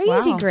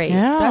crazy great.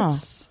 Yeah.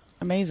 That's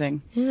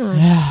amazing.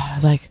 Yeah,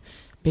 like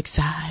big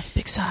sigh,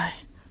 big sigh.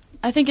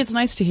 I think it's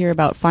nice to hear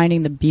about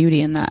finding the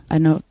beauty in that. I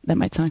know that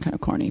might sound kind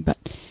of corny, but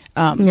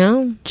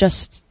no,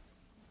 just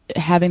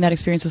having that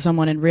experience with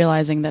someone and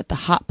realizing that the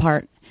hot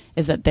part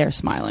is that they're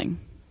smiling,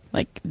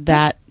 like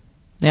that.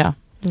 Yeah.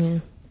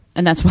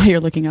 And that's why you're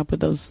looking up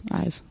with those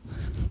eyes.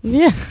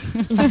 Yeah.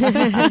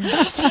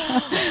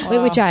 Wait,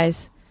 which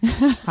eyes?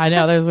 I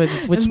know.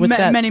 There's which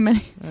set? Many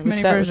Which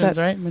versions,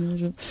 set? right? Many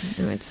versions.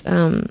 No, it's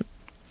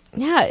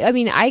yeah. I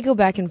mean, I go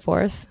back and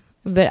forth,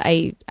 but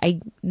I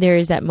there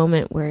is that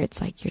moment where it's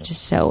like you're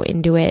just so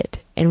into it,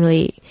 and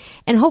really,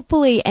 and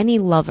hopefully any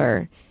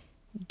lover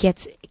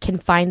can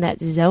find that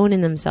zone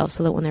in themselves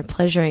so that when they're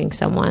pleasuring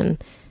someone,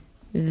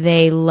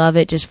 they love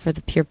it just for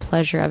the pure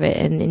pleasure of it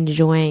and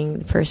enjoying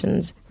the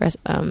person's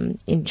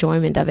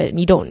enjoyment of it. And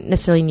you don't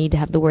necessarily need to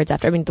have the words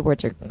after. I mean, the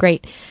words are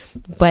great,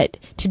 but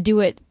to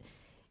do it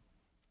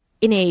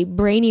in a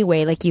brainy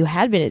way, like you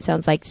had been, it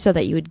sounds like, so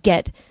that you would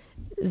get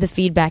the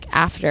feedback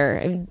after.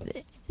 I mean,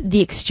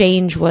 the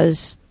exchange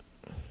was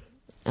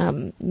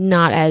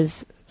not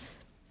as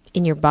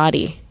in your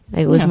body.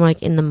 Like, it was more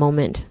like in the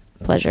moment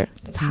pleasure.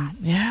 It's hot.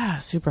 Yeah,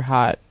 super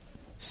hot.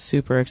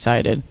 Super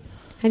excited.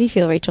 How do you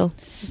feel, Rachel?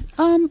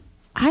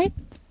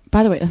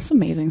 By the way, that's an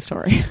amazing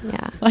story.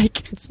 Yeah.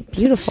 Like, It's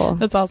beautiful.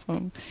 that's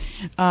awesome.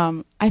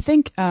 I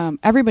think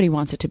everybody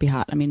wants it to be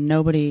hot. I mean,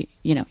 nobody,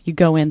 you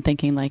go in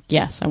thinking like,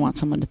 yes, I want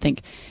someone to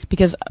think,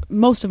 because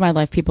most of my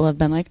life people have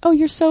been like, oh,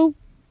 you're so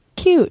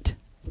cute.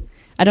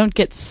 I don't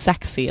get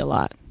sexy a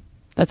lot.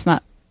 That's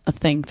not a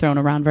thing thrown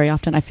around very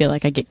often. I feel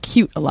like I get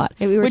cute a lot.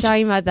 Hey, we were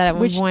talking about that at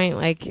one point.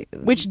 Like,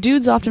 which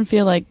dudes often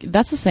feel like,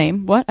 that's the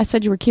same. What? I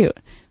said you were cute.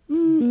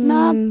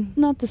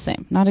 Not the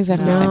same. Not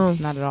exactly the same.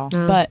 Not at all.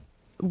 No. But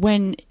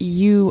when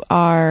you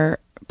are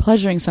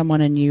pleasuring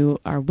someone and you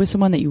are with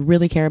someone that you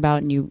really care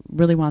about and you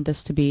really want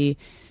this to be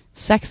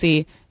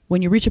sexy,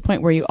 when you reach a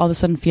point where you all of a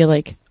sudden feel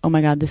like, oh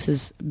my God, this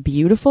is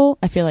beautiful,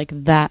 I feel like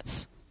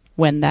that's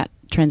when that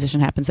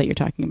transition happens that you're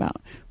talking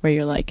about, where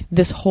you're like,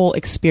 this whole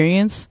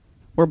experience,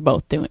 we're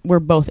both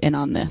in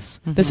on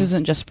this. Mm-hmm. This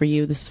isn't just for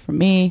you, this is for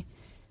me.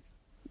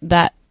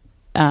 That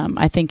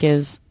I think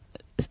is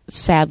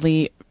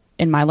sadly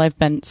in my life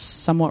been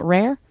somewhat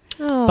rare.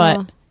 oh.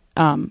 But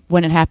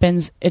when it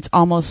happens, it's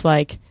almost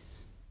like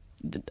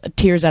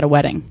tears at a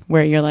wedding,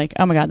 where you're like,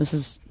 oh my God,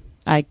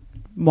 I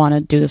want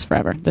to do this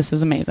forever. This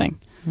is amazing.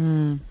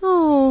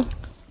 Oh.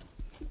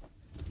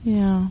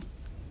 Yeah.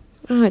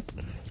 I'm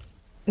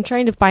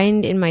trying to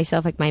find in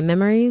myself like my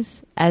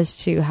memories as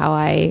to how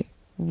I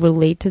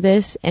relate to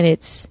this, and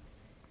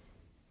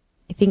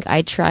I think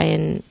I try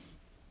and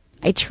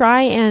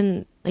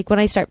like when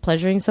I start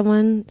pleasuring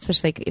someone,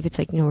 especially like if it's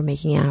like, we're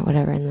making out or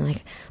whatever, and then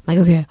like I'm like,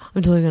 okay,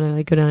 I'm totally gonna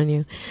like go down on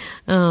you,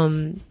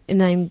 and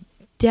then I'm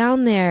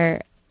down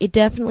there. It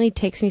definitely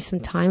takes me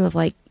some time of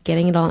like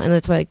getting it all, and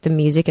that's why like the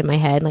music in my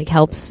head like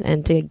helps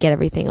and to get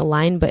everything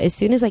aligned. But as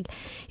soon as like,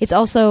 it's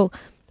also,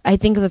 I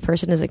think of a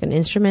person as like an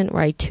instrument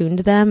where I tuned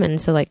them, and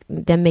so like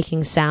them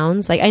making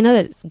sounds. Like I know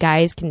that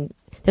guys can.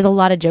 There's a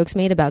lot of jokes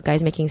made about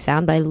guys making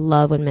sound, but I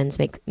love when men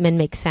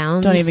make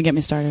sounds. Don't even get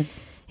me started.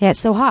 Yeah, it's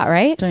so hot,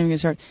 right? Don't even get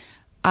started.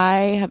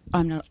 I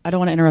don't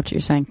want to interrupt what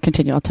you're saying.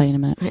 Continue. I'll tell you in a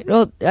minute. Right,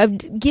 well,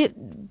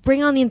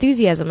 bring on the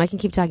enthusiasm. I can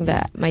keep talking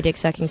about my dick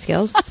sucking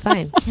skills. It's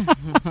fine.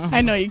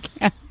 I know you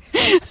can.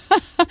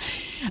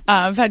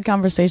 I've had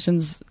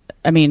conversations,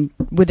 I mean,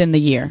 within the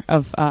year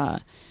of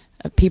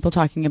people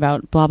talking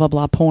about blah, blah,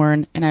 blah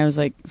porn. And I was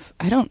like,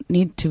 I don't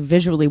need to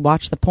visually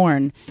watch the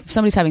porn. If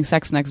somebody's having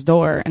sex next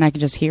door and I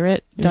can just hear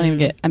it, don't even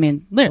get, I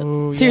mean,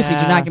 literally, Ooh, seriously,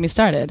 do yeah. not get me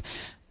started.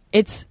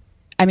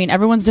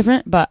 Everyone's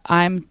different, but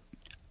I'm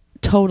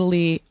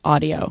totally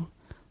audio.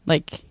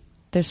 Like,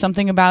 there's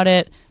something about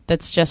it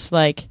that's just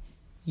like,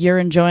 you're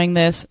enjoying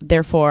this,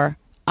 therefore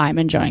I'm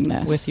enjoying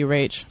this. With you,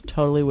 Rach.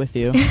 Totally with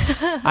you.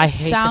 I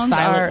hate the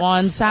silent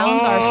ones.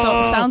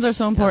 Sounds are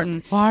so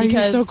important. Why are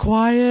you so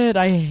quiet?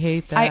 I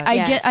hate that.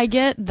 I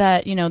get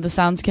that, the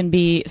sounds can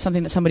be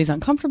something that somebody's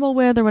uncomfortable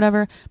with or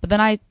whatever, but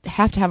then I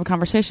have to have a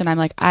conversation. I'm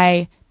like,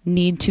 I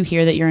need to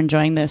hear that you're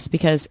enjoying this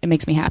because it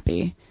makes me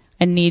happy.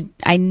 I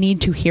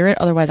need to hear it,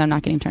 otherwise I'm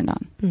not getting turned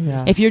on.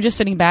 Yeah. If you're just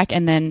sitting back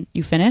and then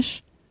you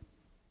finish,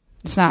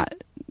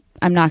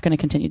 I'm not going to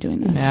continue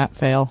doing this. Yeah,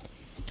 fail.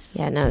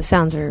 Yeah, no,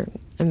 sounds are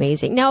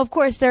amazing. Now, of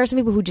course, there are some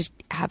people who just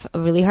have a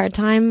really hard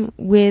time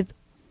with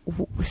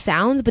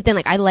sounds, but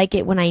then I like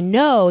it when I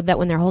know that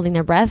when they're holding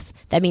their breath,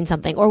 that means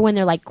something, or when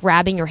they're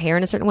grabbing your hair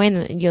in a certain way,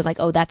 and you're like,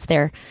 oh, that's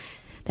their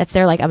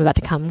I'm about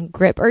to come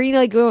grip, or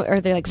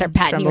or they start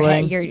patting your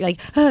head. You're like,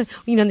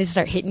 they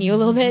start hitting you a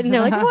little bit, and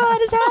they're like,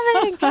 what is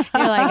happening?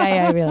 You're like,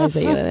 I realize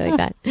that you like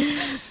that. Do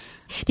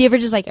you ever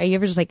just are you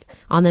ever just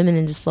on them and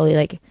then just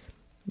slowly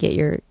get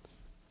your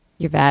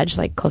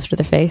vag closer to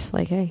their face,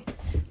 hey,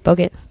 poke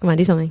it, come on,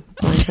 do something,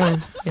 come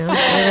on.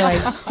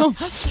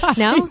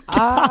 No,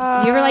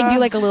 you ever do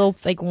a little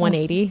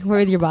 180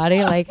 with your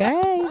body, all right,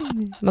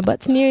 my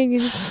butt's near,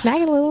 you just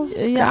smack it a little.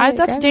 Yeah,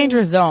 that's a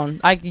dangerous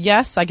zone. I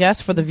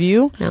guess for the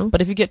view. No.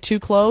 But if you get too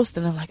close,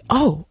 then they're like,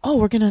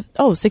 we're gonna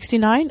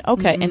 69,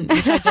 okay, and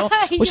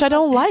which I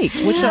don't like,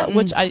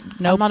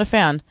 I'm not a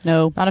fan.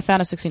 No, not a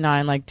fan of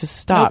 69. Just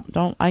stop.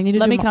 Nope. I need to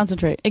let me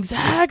concentrate.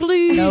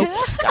 Exactly. Nope.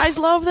 Guys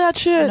love that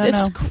shit.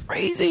 It's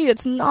crazy.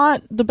 It's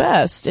not the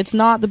best. It's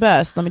not the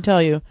best. Let me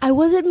tell you. I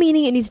wasn't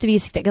meaning it needs to be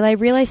 60 because I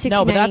realize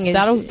 69. No,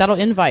 but that'll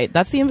invite.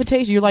 That's the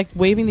invitation. You're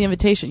waving the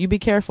invitation. You be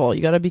careful.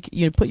 You gotta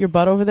put your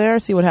butt over there.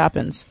 See what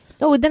happens.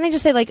 No, then I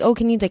just say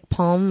can you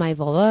palm my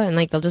vulva, and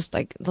they'll just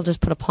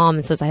put a palm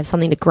and says I have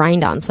something to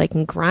grind on, so I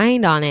can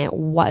grind on it.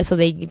 So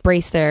they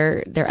brace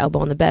their elbow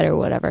on the bed or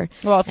whatever.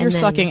 Well, if you're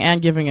sucking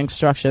and giving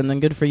instruction,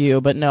 then good for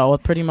you. But no,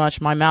 pretty much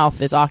my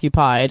mouth is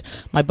occupied.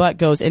 My butt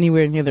goes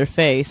anywhere near their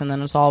face, and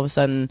then it's all of a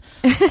sudden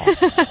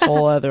a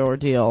whole other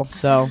ordeal.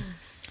 So.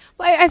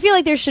 I feel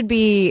like there should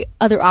be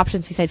other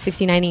options besides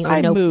 69.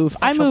 I move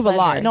a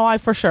lot. No,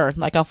 for sure.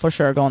 I'll for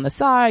sure go on the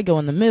side, go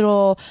in the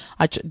middle.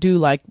 I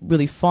do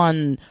really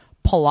fun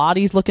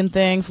Pilates looking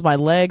things with my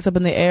legs up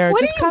in the air.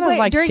 Just kind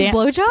of during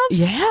blowjobs?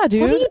 Yeah,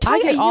 dude. What are you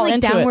talking? I get all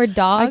into downward it.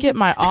 dog? I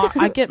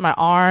get my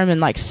arm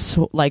in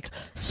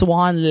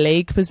swan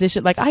lake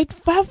position. I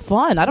have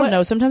fun. I don't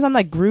know. Sometimes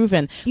I'm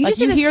grooving. You just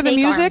did a hear the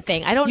snake music arm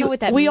thing. I don't know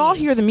what that means. We all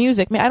hear the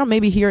music. I don't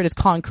maybe hear it as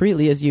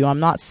concretely as you. I'm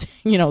not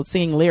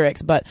singing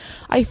lyrics, but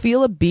I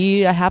feel a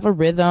beat. I have a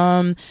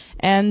rhythm,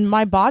 and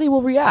my body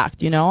will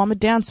react. I'm a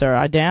dancer.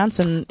 I dance,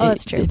 and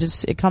that's true.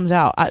 It comes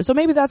out. So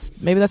maybe that's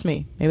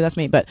me.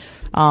 But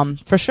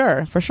for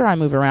sure, I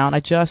move around. I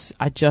just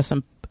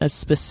am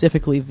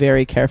specifically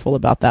very careful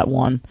about that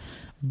one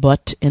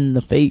butt in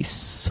the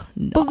face.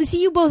 No. But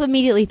see, you both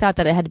immediately thought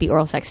that it had to be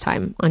oral sex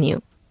time on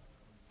you,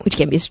 which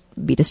can be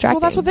distracting.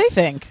 Well, that's what they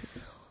think.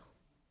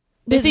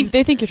 They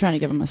think you're trying to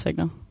give them a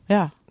signal.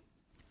 Yeah.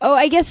 Oh,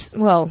 I guess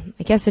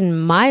in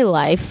my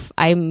life,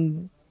 I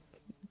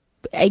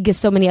guess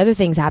so many other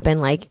things happen,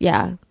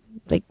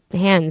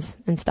 hands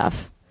and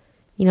stuff.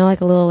 A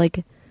little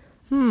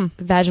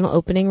vaginal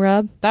opening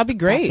rub. That'd be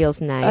great. That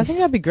feels nice. I think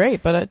that'd be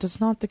great, but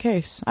it's not the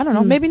case. I don't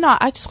know. Maybe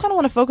not. I just kind of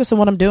want to focus on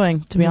what I'm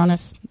doing, to be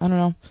honest. I don't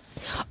know.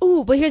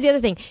 Ooh, but here's the other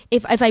thing.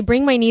 If I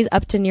bring my knees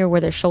up to near where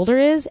their shoulder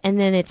is, and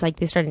then it's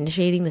they start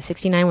initiating the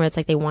 69 where it's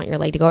they want your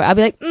leg to go, I'll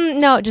be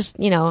no, just,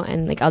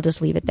 and I'll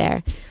just leave it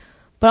there.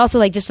 But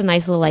also just a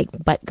nice little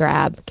butt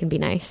grab can be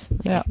nice.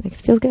 It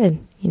feels good,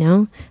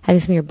 having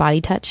some of your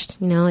body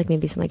touched,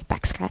 maybe some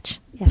back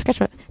scratch. Yeah,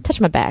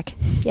 touch my back.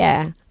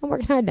 Yeah, I'm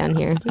working hard down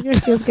here. It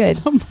feels good.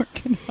 I'm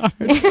working hard.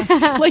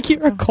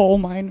 You're a coal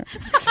miner.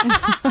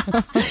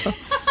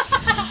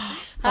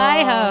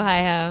 Hi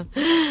ho.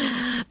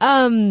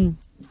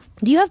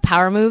 Do you have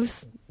power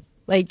moves?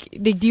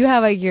 Do you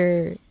have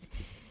your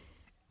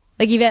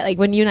Yvette,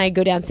 when you and I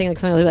go dancing,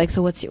 someone will be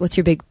so what's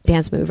your big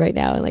dance move right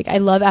now? And I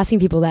love asking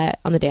people that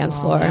on the dance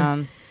floor.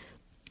 Man.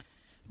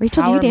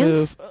 Rachel, power do you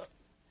dance?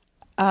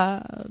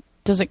 Move.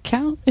 Does it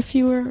count if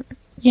you were,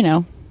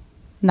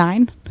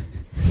 9?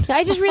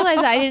 I just realized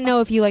that I didn't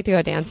know if you like to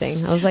go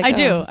dancing. I was like, I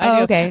do.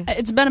 Okay.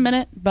 It's been a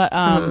minute, but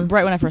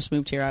right when I first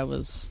moved here, that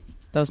was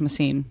my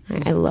scene.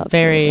 I love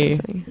very,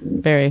 dancing.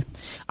 very.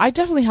 I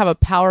definitely have a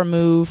power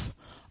move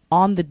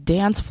on the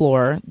dance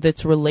floor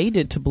that's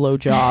related to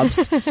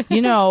blowjobs.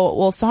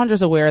 Well,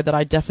 Sandra's aware that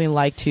I definitely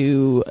like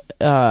to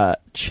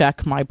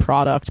check my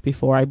product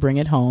before I bring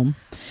it home.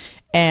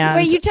 And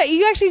wait,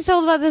 you actually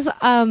told about this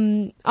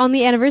on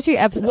the anniversary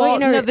episode. Well,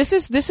 no, this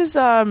is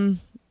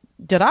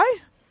did I?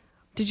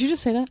 Did you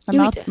just say that?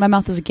 Yeah, my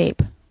mouth is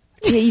agape.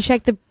 Yeah, you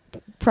checked the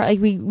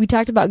we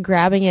talked about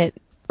grabbing it.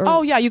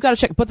 Oh yeah, you got to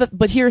check.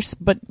 But here's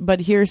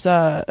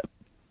the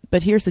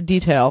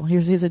detail.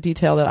 Here's a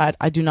detail that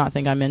I do not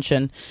think I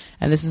mentioned,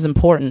 and this is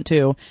important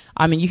too.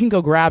 I mean, you can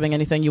go grabbing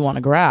anything you want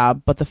to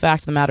grab, but the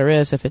fact of the matter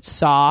is, if it's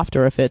soft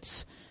or if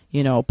it's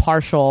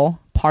partial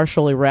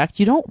erect,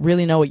 you don't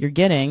really know what you're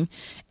getting.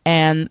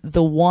 And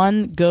the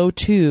one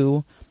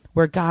go-to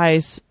where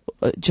guys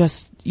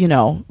just,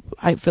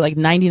 I feel like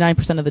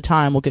 99% of the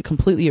time will get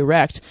completely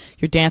erect.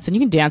 You're dancing. You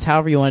can dance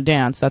however you want to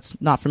dance. That's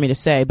not for me to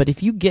say. But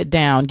if you get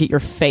down, get your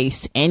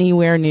face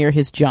anywhere near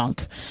his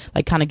junk,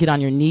 like kind of get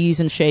on your knees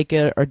and shake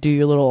it, or do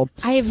your little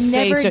I have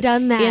never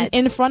done that.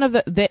 in front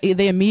of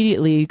they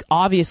immediately,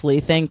 obviously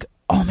think,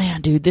 oh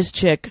man, dude, this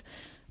chick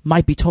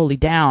might be totally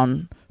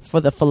down for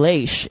the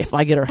fellation if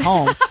I get her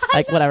home.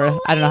 Like, whatever.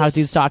 I don't know how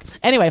dudes talk.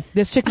 Anyway,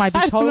 this chick might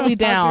be totally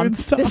down.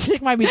 This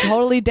chick might be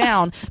totally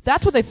down.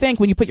 That's what they think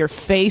when you put your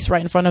face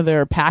right in front of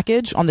their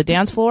package on the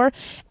dance floor.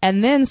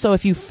 And then, so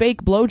if you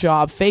fake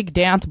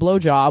dance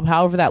blowjob,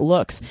 however that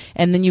looks,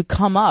 and then you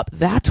come up,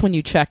 that's when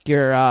you check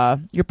your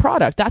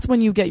product. That's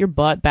when you get your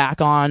butt back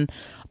on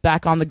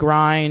the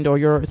grind, or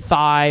your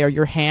thigh, or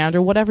your hand,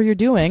 or whatever you're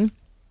doing.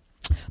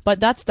 But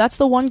that's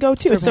the one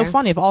go-to. It's so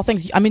funny. Of all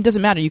things, I mean, it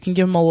doesn't matter. You can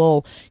give them a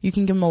little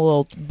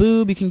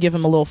boob. You can give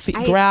them a little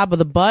grab of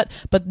the butt.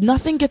 But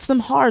nothing gets them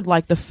hard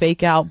like the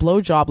fake out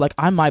blowjob. Like,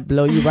 I might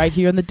blow you right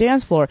here on the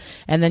dance floor,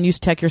 and then you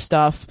check your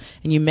stuff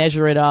and you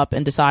measure it up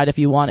and decide if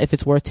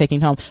it's worth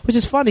taking home. Which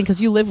is funny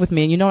because you live with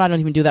me, and I don't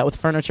even do that with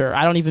furniture.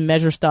 I don't even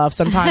measure stuff.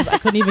 Sometimes I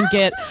couldn't even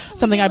get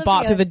something I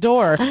bought through the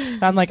door.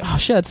 I'm like, oh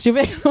shit, it's too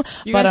big.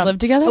 You guys live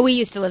together? Oh, we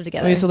used to live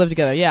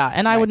together. Yeah.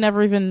 And I would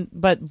never even.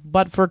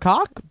 But for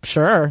cock.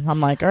 Sure. I'm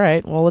like, all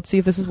right, well, let's see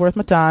if this is worth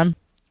my time.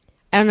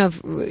 I don't know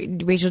if,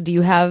 Rachel, do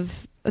you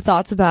have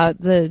thoughts about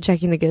the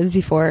checking the goods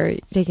before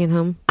taking it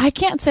home? I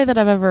can't say that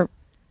I've ever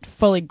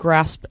fully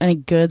grasped any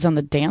goods on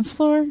the dance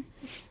floor.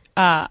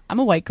 I'm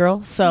a white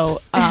girl,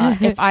 so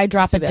if I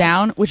drop it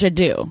down, which I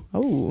do,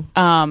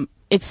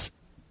 it's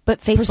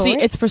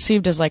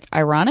perceived as like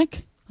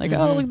ironic. Like,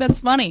 oh, look, that's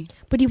funny.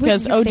 But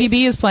because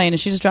ODB is playing and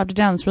she just dropped it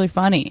down. It's really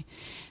funny.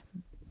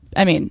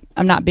 I mean,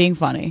 I'm not being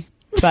funny,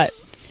 but...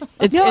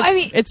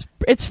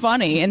 It's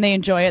funny, and they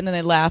enjoy it, and then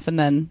they laugh, and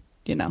then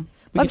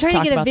I'm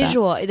trying to get a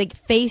visual, like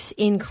face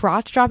in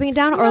crotch dropping it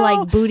down, or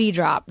like booty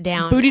drop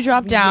down. Booty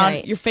drop down.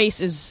 Right. Your face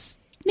is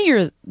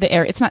near the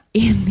area. It's not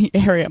in the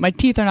area. My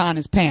teeth are not on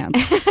his pants.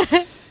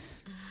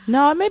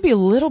 No, it may be a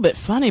little bit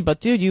funny, but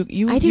dude,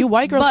 you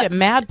white girls get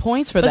mad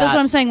points for that. But that's what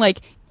I'm saying.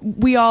 Like,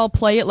 we all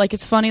play it like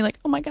it's funny. Like,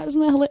 oh my god,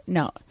 isn't that hilarious?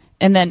 No,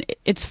 and then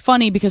it's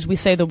funny because we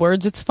say the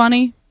words. It's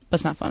funny, but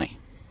it's not funny.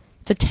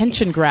 It's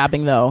attention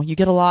grabbing, though. You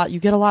get a lot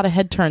of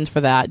head turns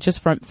for that.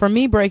 Just for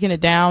me breaking it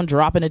down,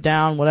 dropping it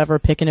down, whatever,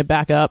 picking it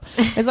back up.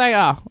 It's like,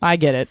 oh, I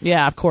get it.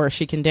 Yeah, of course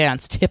she can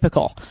dance.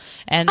 Typical.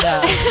 And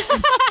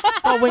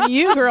but when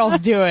you girls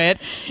do it,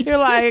 you're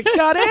like,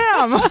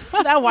 goddamn,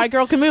 that white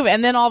girl can move.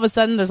 And then all of a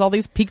sudden, there's all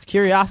these piqued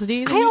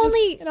curiosities. I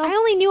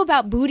only knew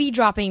about booty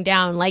dropping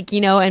down, like,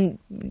 and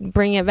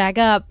bring it back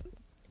up.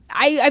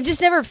 I've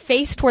just never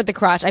faced toward the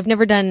crotch. I've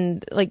never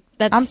done like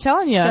that. I'm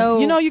telling you,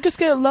 you just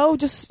get it low.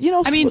 Just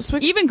I mean,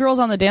 even girls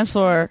on the dance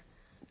floor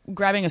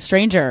grabbing a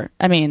stranger.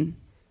 I mean,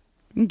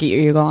 you can get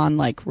your eagle on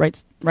like right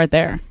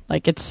there.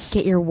 Like it's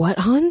get your what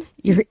on?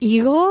 Your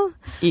eagle?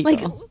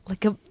 Like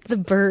the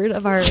bird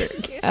of our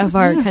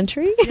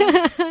country.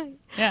 Yes.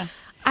 Yeah.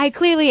 I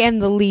clearly am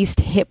the least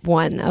hip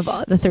one of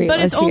all the three. But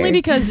of us it's only here.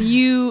 because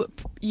you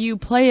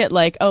play it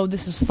like, oh,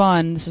 this is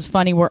fun. This is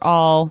funny. We're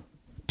all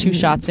 2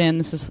 shots in.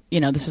 This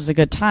is a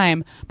good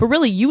time. But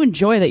really, you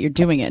enjoy that you're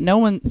doing it. No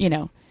one,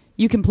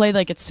 you can play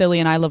like it's silly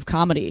and I love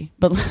comedy,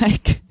 but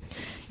like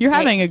you're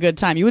having a good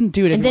time. You wouldn't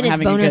do it if you were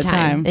having a good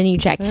time. And you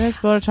check. It's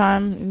boner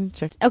time.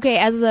 Check. Okay,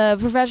 as a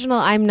professional,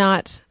 I'm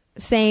not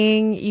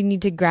saying you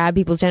need to grab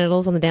people's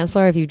genitals on the dance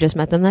floor if you just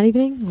met them that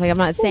evening. Like, I'm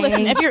not saying.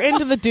 Listen, if you're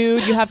into the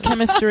dude, you have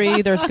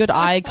chemistry. There's good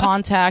eye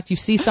contact. You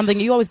see something.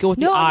 You always go with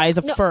the eyes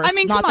first. I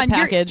mean, not the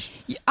package.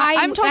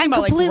 I'm talking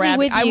about like grabbing.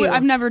 With you.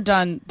 I've never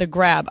done the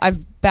grab.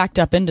 I've backed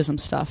up into some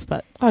stuff,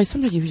 but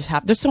sometimes you just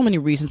have. There's so many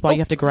reasons why you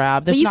have to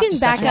grab. But you can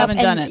back up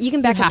and you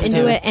can back up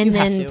into it and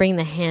then to. bring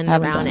the hand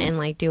around and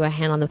like do a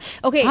hand on the.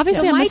 Okay,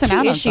 obviously I'm missing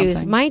out on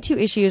something. My 2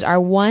 issues are,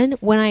 one,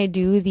 when I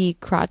do the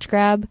crotch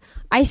grab,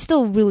 I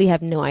still really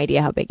have no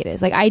idea how big it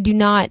is. Like, I do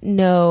not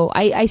know.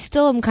 I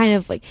still am kind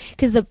of like,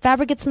 because the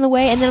fabric gets in the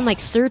way, and then I'm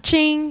like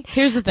searching.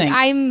 Here's the thing.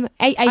 I'm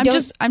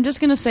just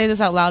gonna say this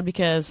out loud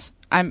because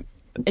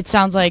it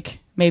sounds like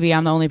maybe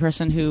I'm the only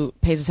person who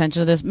pays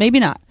attention to this. Maybe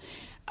not.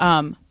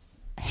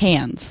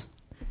 Hands.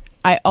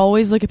 I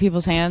always look at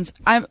people's hands.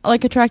 I'm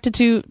like attracted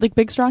to like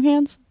big, strong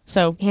hands.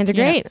 So hands are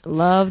great.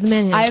 Love the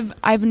men hands.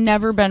 I've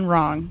never been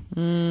wrong.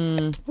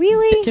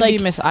 Really?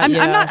 Like,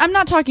 I'm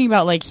not talking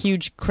about like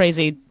huge,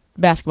 crazy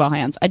basketball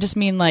hands. I just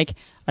mean like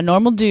a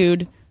normal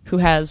dude who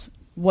has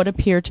what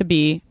appear to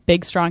be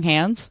big, strong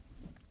hands.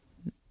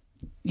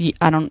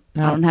 I don't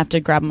have to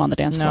grab them on the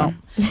dance floor.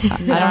 I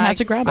don't have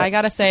to grab it. I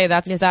gotta say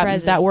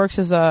that works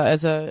as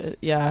that's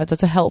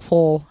a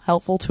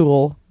helpful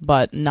tool,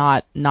 but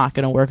not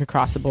gonna work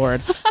across the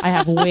board. I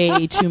have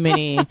way too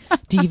many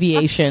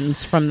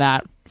deviations from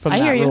that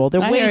rule.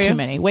 There are way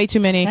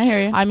too many. I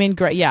hear you. I mean,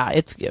 great. Yeah,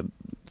 it's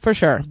for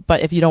sure.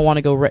 But if you don't want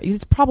to go,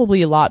 it's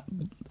probably a lot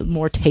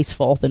more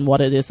tasteful than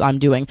what it is I'm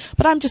doing.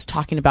 But I'm just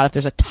talking about if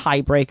there's a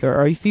tiebreaker,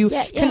 or if you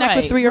connect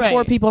with 3 or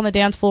 4 people on the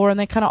dance floor and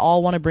they kind of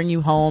all want to bring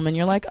you home, and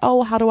you're like,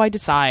 oh, how do I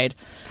decide?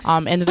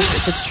 And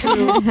if it's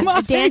true,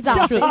 dance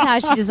off is how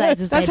she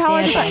decides. That's how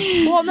I decide.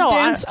 Well, no,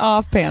 dance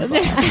off, pants off.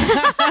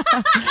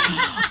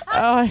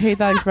 Oh, I hate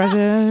that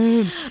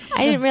expression.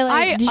 I didn't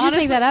realize. Did you just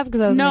make that up?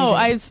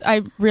 Because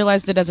I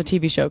realized it as a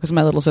TV show because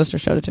my little sister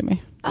showed it to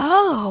me.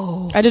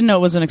 Oh, I didn't know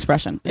it was an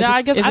expression.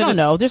 I guess I don't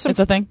know. There's some. It's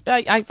a thing.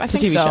 I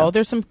think TV so. show.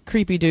 There's some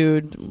creepy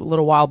dude a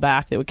little while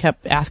back that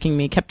kept texting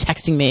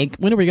me,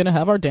 when are we going to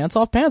have our dance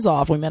off, pants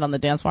off? We met on the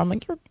dance floor. I'm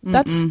like,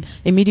 that's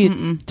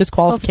immediate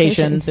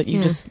disqualification. That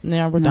you just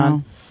we're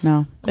done.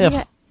 No.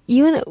 Yeah.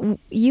 You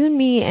and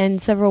me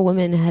and several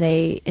women had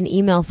an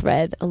email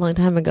thread a long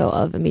time ago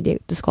of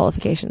immediate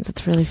disqualifications.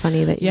 It's really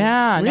funny that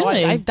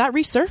really that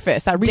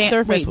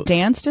resurfaced.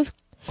 Dance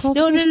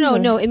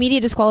disqualifications? No.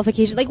 Immediate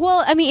disqualification. Like,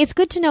 well, I mean, it's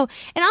good to know.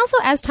 And also,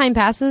 as time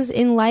passes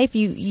in life,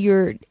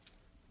 you're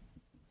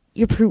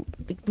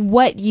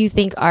what you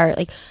think are,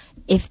 like,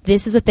 if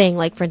this is a thing,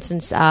 like, for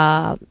instance,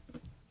 a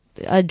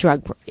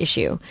drug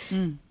issue.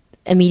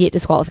 Immediate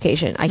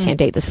disqualification. I can't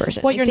date this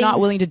person. What you're not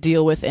willing to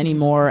deal with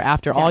anymore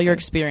after all your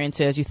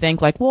experiences. You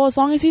think, like, well, as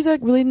long as he's a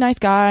really nice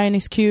guy and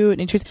he's cute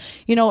and he treats,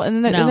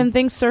 and then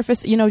things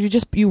surface.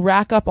 You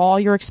rack up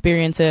all your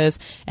experiences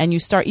and you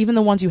start, even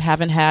the ones you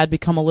haven't had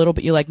become a little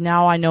bit. You're like,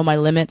 now I know my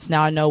limits.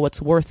 Now I know what's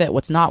worth it,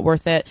 what's not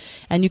worth it,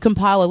 and you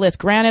compile a list.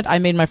 Granted, I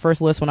made my first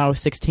list when I was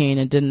 16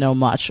 and didn't know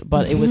much,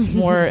 but it was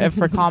more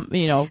for It was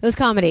comedy. It was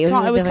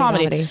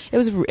comedy.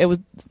 It was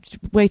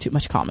way too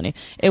much comedy.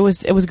 It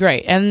was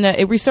great, and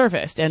it resurfaced.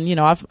 And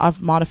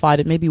I've modified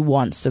it maybe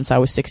once since I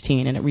was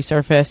 16, and it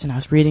resurfaced, and I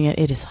was reading it.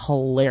 It is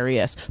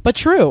hilarious, but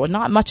true.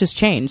 Not much has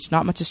changed.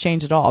 Not much has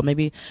changed at all.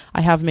 Maybe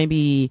I have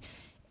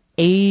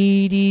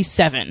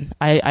 87.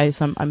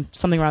 I'm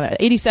something around that.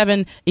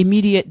 87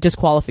 immediate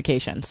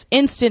disqualifications,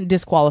 instant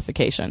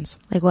disqualifications.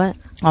 Like what?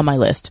 On my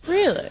list.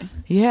 Really?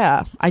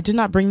 Yeah, I did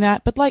not bring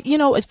that, but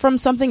it's from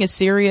something as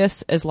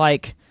serious as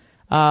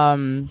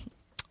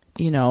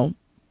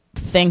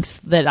thinks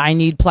that I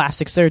need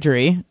plastic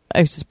surgery.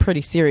 It's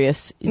pretty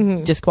serious.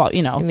 Come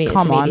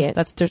on,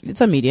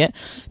 it's immediate.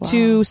 Wow.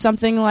 To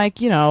something like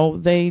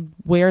they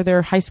wear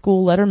their high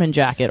school Letterman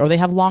jacket, or they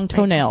have long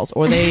toenails,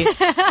 or they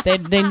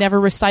never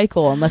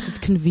recycle unless it's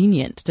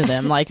convenient to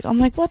them. Like, I'm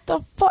like, what the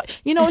fuck?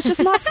 It's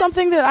just not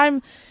something that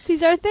I'm.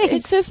 These are things.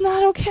 It's just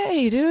not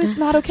okay, dude. It's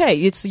not okay.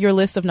 It's your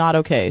list of not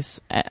okays.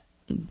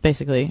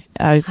 Basically,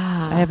 I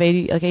have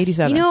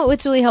 87.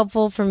 What's really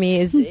helpful for me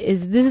is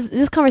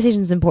this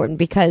conversation is important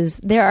because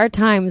there are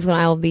times when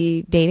I will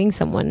be dating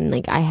someone, and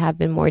like I have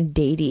been more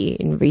datey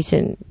in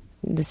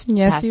this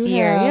past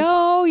year.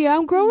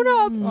 I'm growing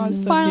up. I'm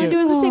finally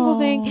doing the single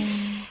thing,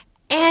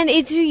 and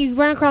you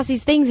run across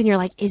these things, and you're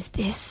like, is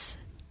this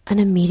an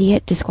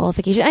immediate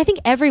disqualification? I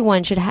think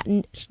everyone should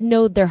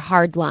know their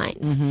hard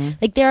lines.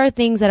 Like, there are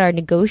things that are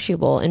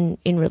negotiable in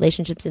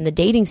relationships in the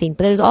dating scene,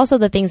 but there's also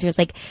the things where it's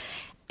like,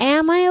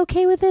 am I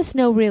okay with this?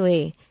 No,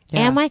 really.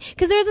 Yeah. Am I?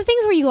 Because there are the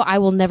things where you go, I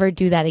will never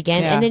do that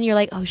again. Yeah. And then you're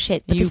like, oh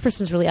shit, but this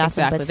person's really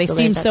awesome. Exactly. But they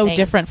seem so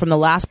different from the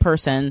last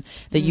person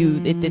that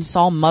it's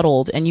all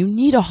muddled, and you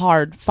need a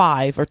hard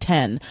 5 or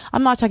 10.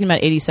 I'm not talking about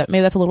 87.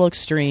 Maybe that's a little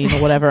extreme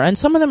or whatever. And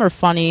some of them are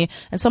funny,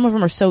 and some of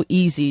them are so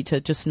easy to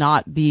just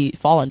not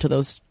fall into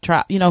those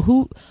traps.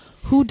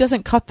 Who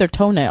doesn't cut their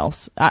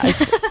toenails? Do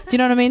you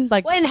know what I mean?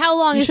 Like, and how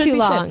long is too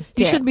long?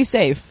 You should be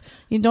safe.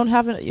 You don't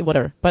have it,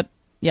 whatever. But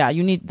yeah,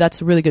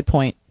 that's a really good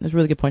point. That's a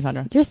really good point,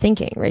 Sandra. You're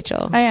thinking,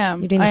 Rachel. I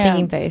am. You're doing the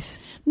thinking face.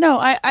 No,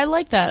 I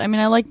like that. I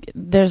mean,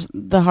 there's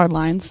the hard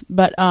lines,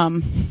 but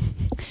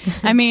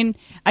I mean,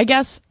 I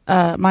guess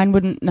mine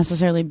wouldn't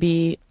necessarily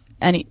be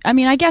any. I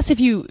mean, I guess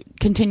if you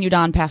continued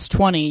on past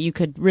 20, you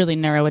could really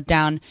narrow it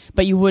down,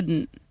 but you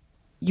wouldn't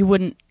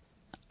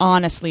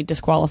honestly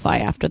disqualify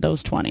after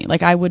those 20.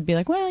 Like, I would be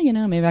like, well,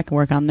 maybe I can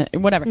work on that,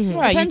 whatever.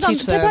 Right.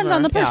 Depends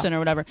on the person or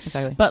whatever.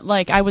 Exactly. But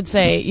like, I would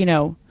say,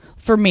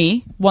 for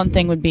me, one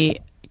thing would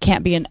be,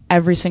 can't be an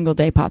every single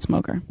day pot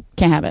smoker.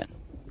 Can't have it.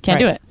 Can't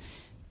do it.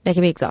 That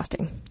can be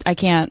exhausting. I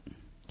can't.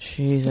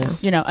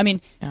 Jesus. I mean,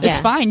 it's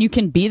fine. You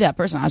can be that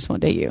person. I just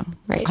won't date you.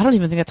 Right. I don't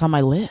even think that's on my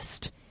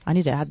list. I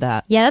need to add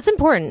that. Yeah, that's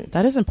important.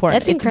 That is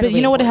important. That's incredibly But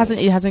you know what? important.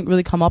 It hasn't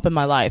really come up in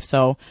my life,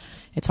 so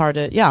it's hard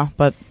to,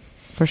 but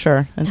for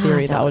sure, in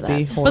theory, that would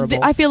be horrible.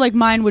 But I feel like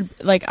mine would,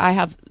 like,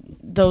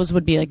 those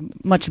would be like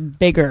much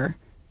bigger,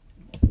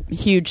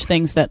 huge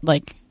things that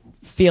like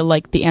feel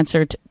like the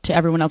answer to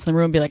everyone else in the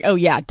room, be like, oh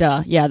yeah,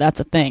 duh, yeah,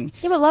 that's a thing.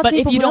 Yeah, but lots of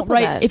people if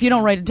you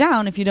don't write it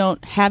down, if you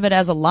don't have it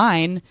as a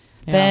line,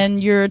 then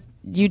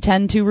you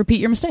tend to repeat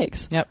your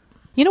mistakes. Yep.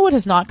 You know what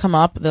has not come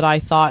up that I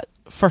thought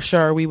for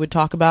sure we would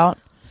talk about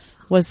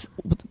was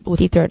with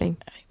deep throating.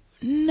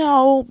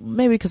 No,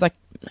 maybe because I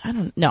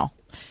don't know.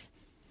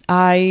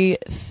 I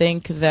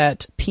think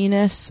that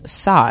penis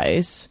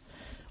size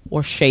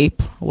or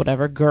shape,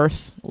 whatever,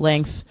 girth,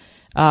 length,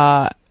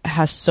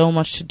 has so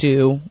much to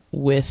do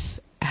with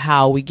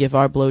how we give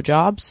our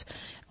blowjobs,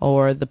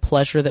 or the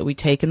pleasure that we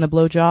take in the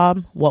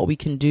blowjob, what we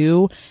can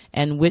do,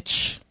 and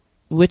which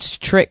which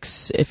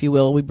tricks, if you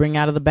will, we bring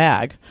out of the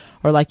bag,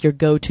 or like your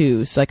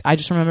go-tos. Like I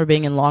just remember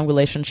being in long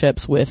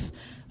relationships with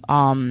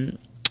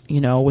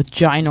with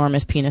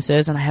ginormous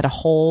penises, and I had a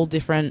whole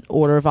different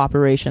order of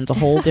operations, a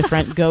whole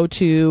different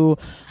go-to,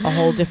 a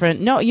whole different,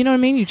 you know what I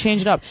mean? You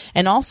change it up.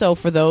 And also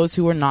for those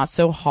who are not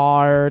so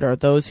hard, or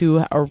those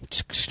who are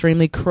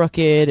extremely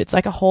crooked, it's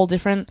like a whole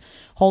different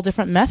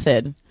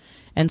method.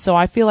 And so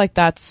I feel like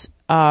that's,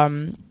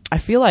 I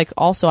feel like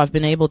also I've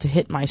been able to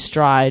hit my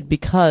stride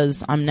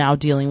because I'm now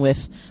dealing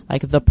with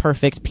like the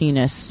perfect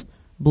penis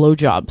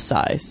blowjob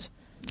size.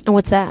 And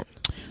what's that?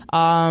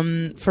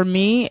 For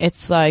me,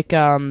 it's like,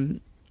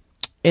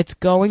 it's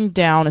going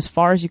down as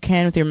far as you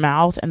can with your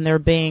mouth, and there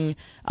being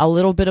a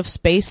little bit of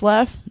space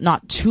left,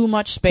 not too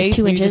much space.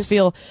 2 inches. You just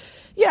feel,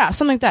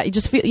 something like that. You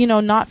just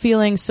feel, not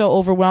feeling so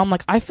overwhelmed.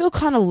 Like I feel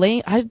kind of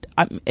lame. I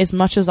as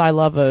much as I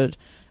love a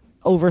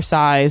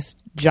oversized,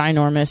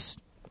 ginormous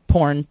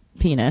porn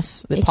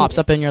penis that pops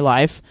up in your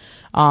life.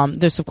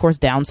 There's of course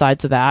downsides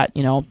to that.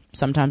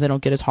 Sometimes they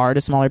don't get as hard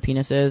as smaller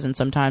penises, and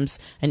sometimes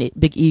a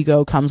big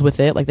ego comes with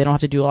it. Like they don't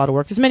have to do a lot of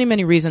work. There's many,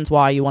 many reasons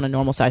why you want a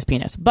normal sized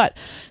penis. But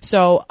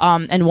so,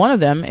 and one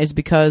of them is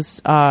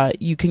because,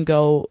 you can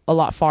go a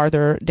lot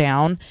farther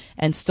down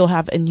and still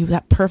have, and you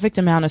that perfect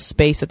amount of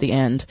space at the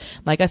end.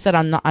 Like I said,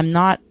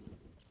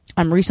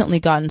 I'm recently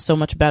gotten so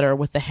much better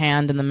with the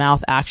hand and the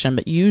mouth action,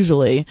 but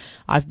usually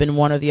I've been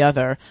one or the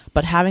other.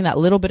 But having that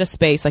little bit of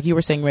space, like you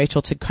were saying,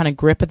 Rachel, to kind of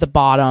grip at the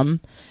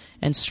bottom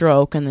and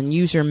stroke, and then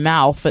use your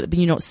mouth, but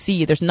you don't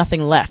see, there's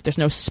nothing left. There's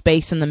no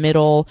space in the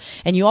middle.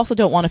 And you also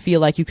don't want to feel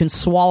like you can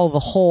swallow the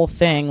whole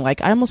thing.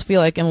 Like I almost feel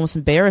like I'm almost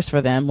embarrassed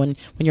for them when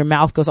your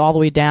mouth goes all the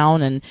way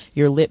down and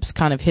your lips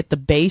kind of hit the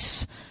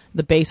base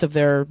of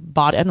their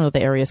body. I don't know what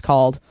the area is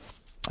called.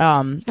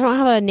 I don't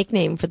have a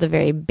nickname for the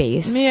very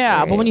base. Yeah,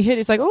 area. but when you hit it,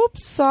 it's like,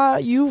 oops,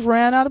 you've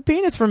ran out of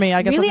penis for me.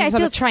 I guess really, I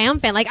feel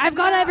triumphant. Like, I've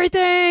got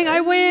everything.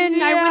 I win.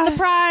 Yeah. I win the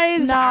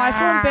prize. No, I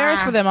feel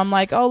embarrassed for them. I'm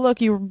like, oh,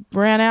 look, you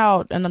ran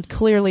out, and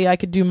clearly I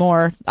could do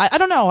more. I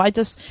don't know.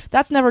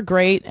 That's never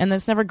great, and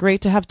it's never great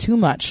to have too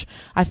much.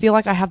 I feel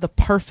like I have the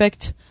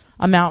perfect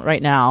amount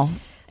right now.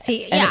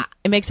 See, and yeah.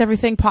 It makes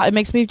everything, it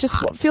makes me just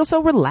feel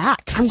so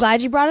relaxed. I'm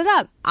glad you brought it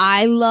up.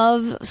 I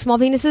love small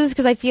penises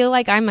because I feel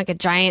like I'm like a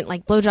giant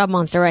like blowjob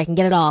monster where I can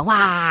get it all.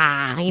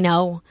 Wah,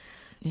 Yeah.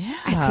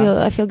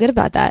 I feel good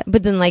about that.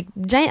 But then like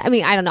giant, I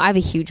mean, I don't know. I have a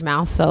huge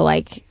mouth, so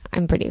like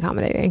I'm pretty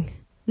accommodating.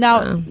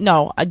 Now,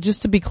 no,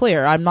 just to be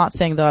clear, I'm not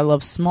saying that I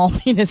love small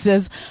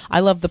penises. I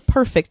love the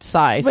perfect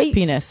size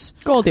penis.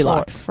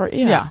 Goldilocks.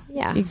 Yeah.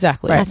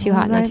 Exactly. Not too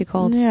hot, not too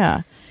cold.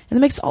 Yeah. And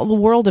it makes all the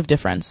world of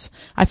difference.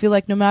 I feel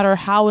like no matter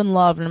how in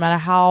love, no matter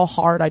how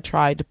hard I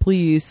tried to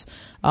please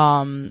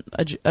a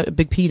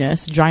big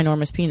penis,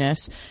 ginormous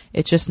penis,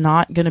 it's just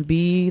not going to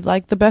be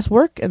like the best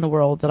work in the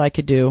world that I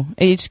could do.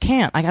 It just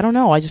can't. Like, I don't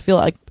know. I just feel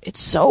like it's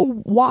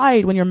so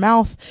wide when your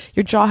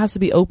jaw has to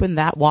be open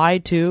that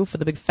wide too for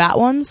the big fat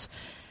ones.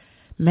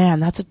 Man,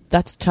 that's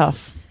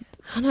tough.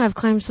 I don't know. I've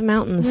climbed some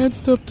mountains. That's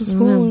tough to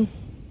swallow.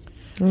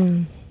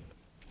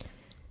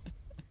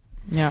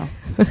 Yeah.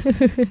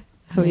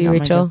 How about you,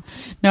 Rachel?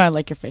 No, I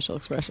like your facial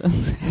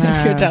expressions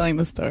as you're telling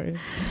the story.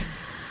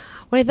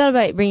 When I thought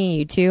about bringing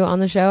you two on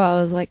the show, I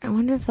was like, I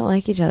wonder if they'll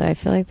like each other. I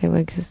feel like they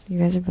would because you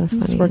guys are both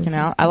funny. It's working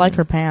out. I like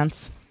her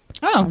pants.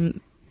 Oh,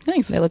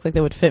 thanks. They look like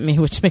they would fit me,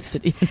 which makes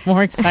it even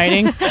more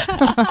exciting.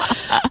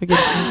 That's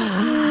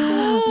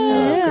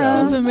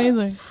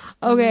amazing.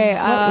 Okay.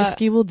 What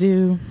whiskey will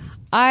do.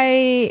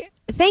 I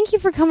thank you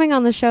for coming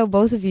on the show,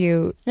 both of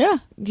you. Yeah.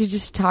 To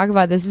just talk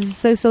about this. This is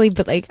so silly,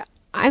 but like,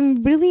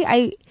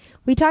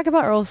 we talk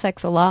about oral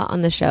sex a lot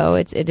on the show.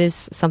 It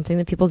is something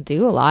that people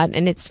do a lot,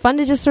 and it's fun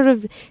to just sort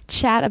of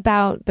chat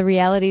about the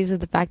realities of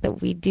the fact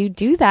that we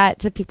do that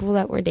to people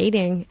that we're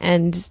dating.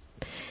 And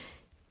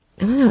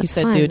I don't know. You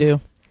said doo-doo.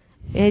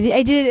 I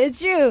did. It's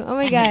true. Oh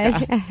my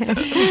god.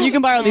 You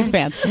can borrow these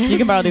pants. You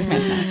can borrow these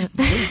pants now.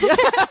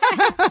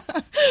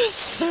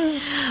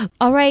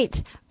 All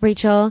right,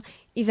 Rachel,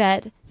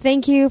 Yvette,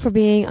 thank you for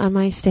being on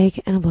my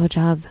steak and a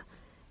blowjob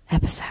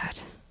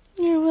episode.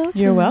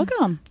 You're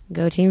welcome.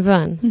 Go Team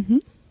Fun. Mm-hmm.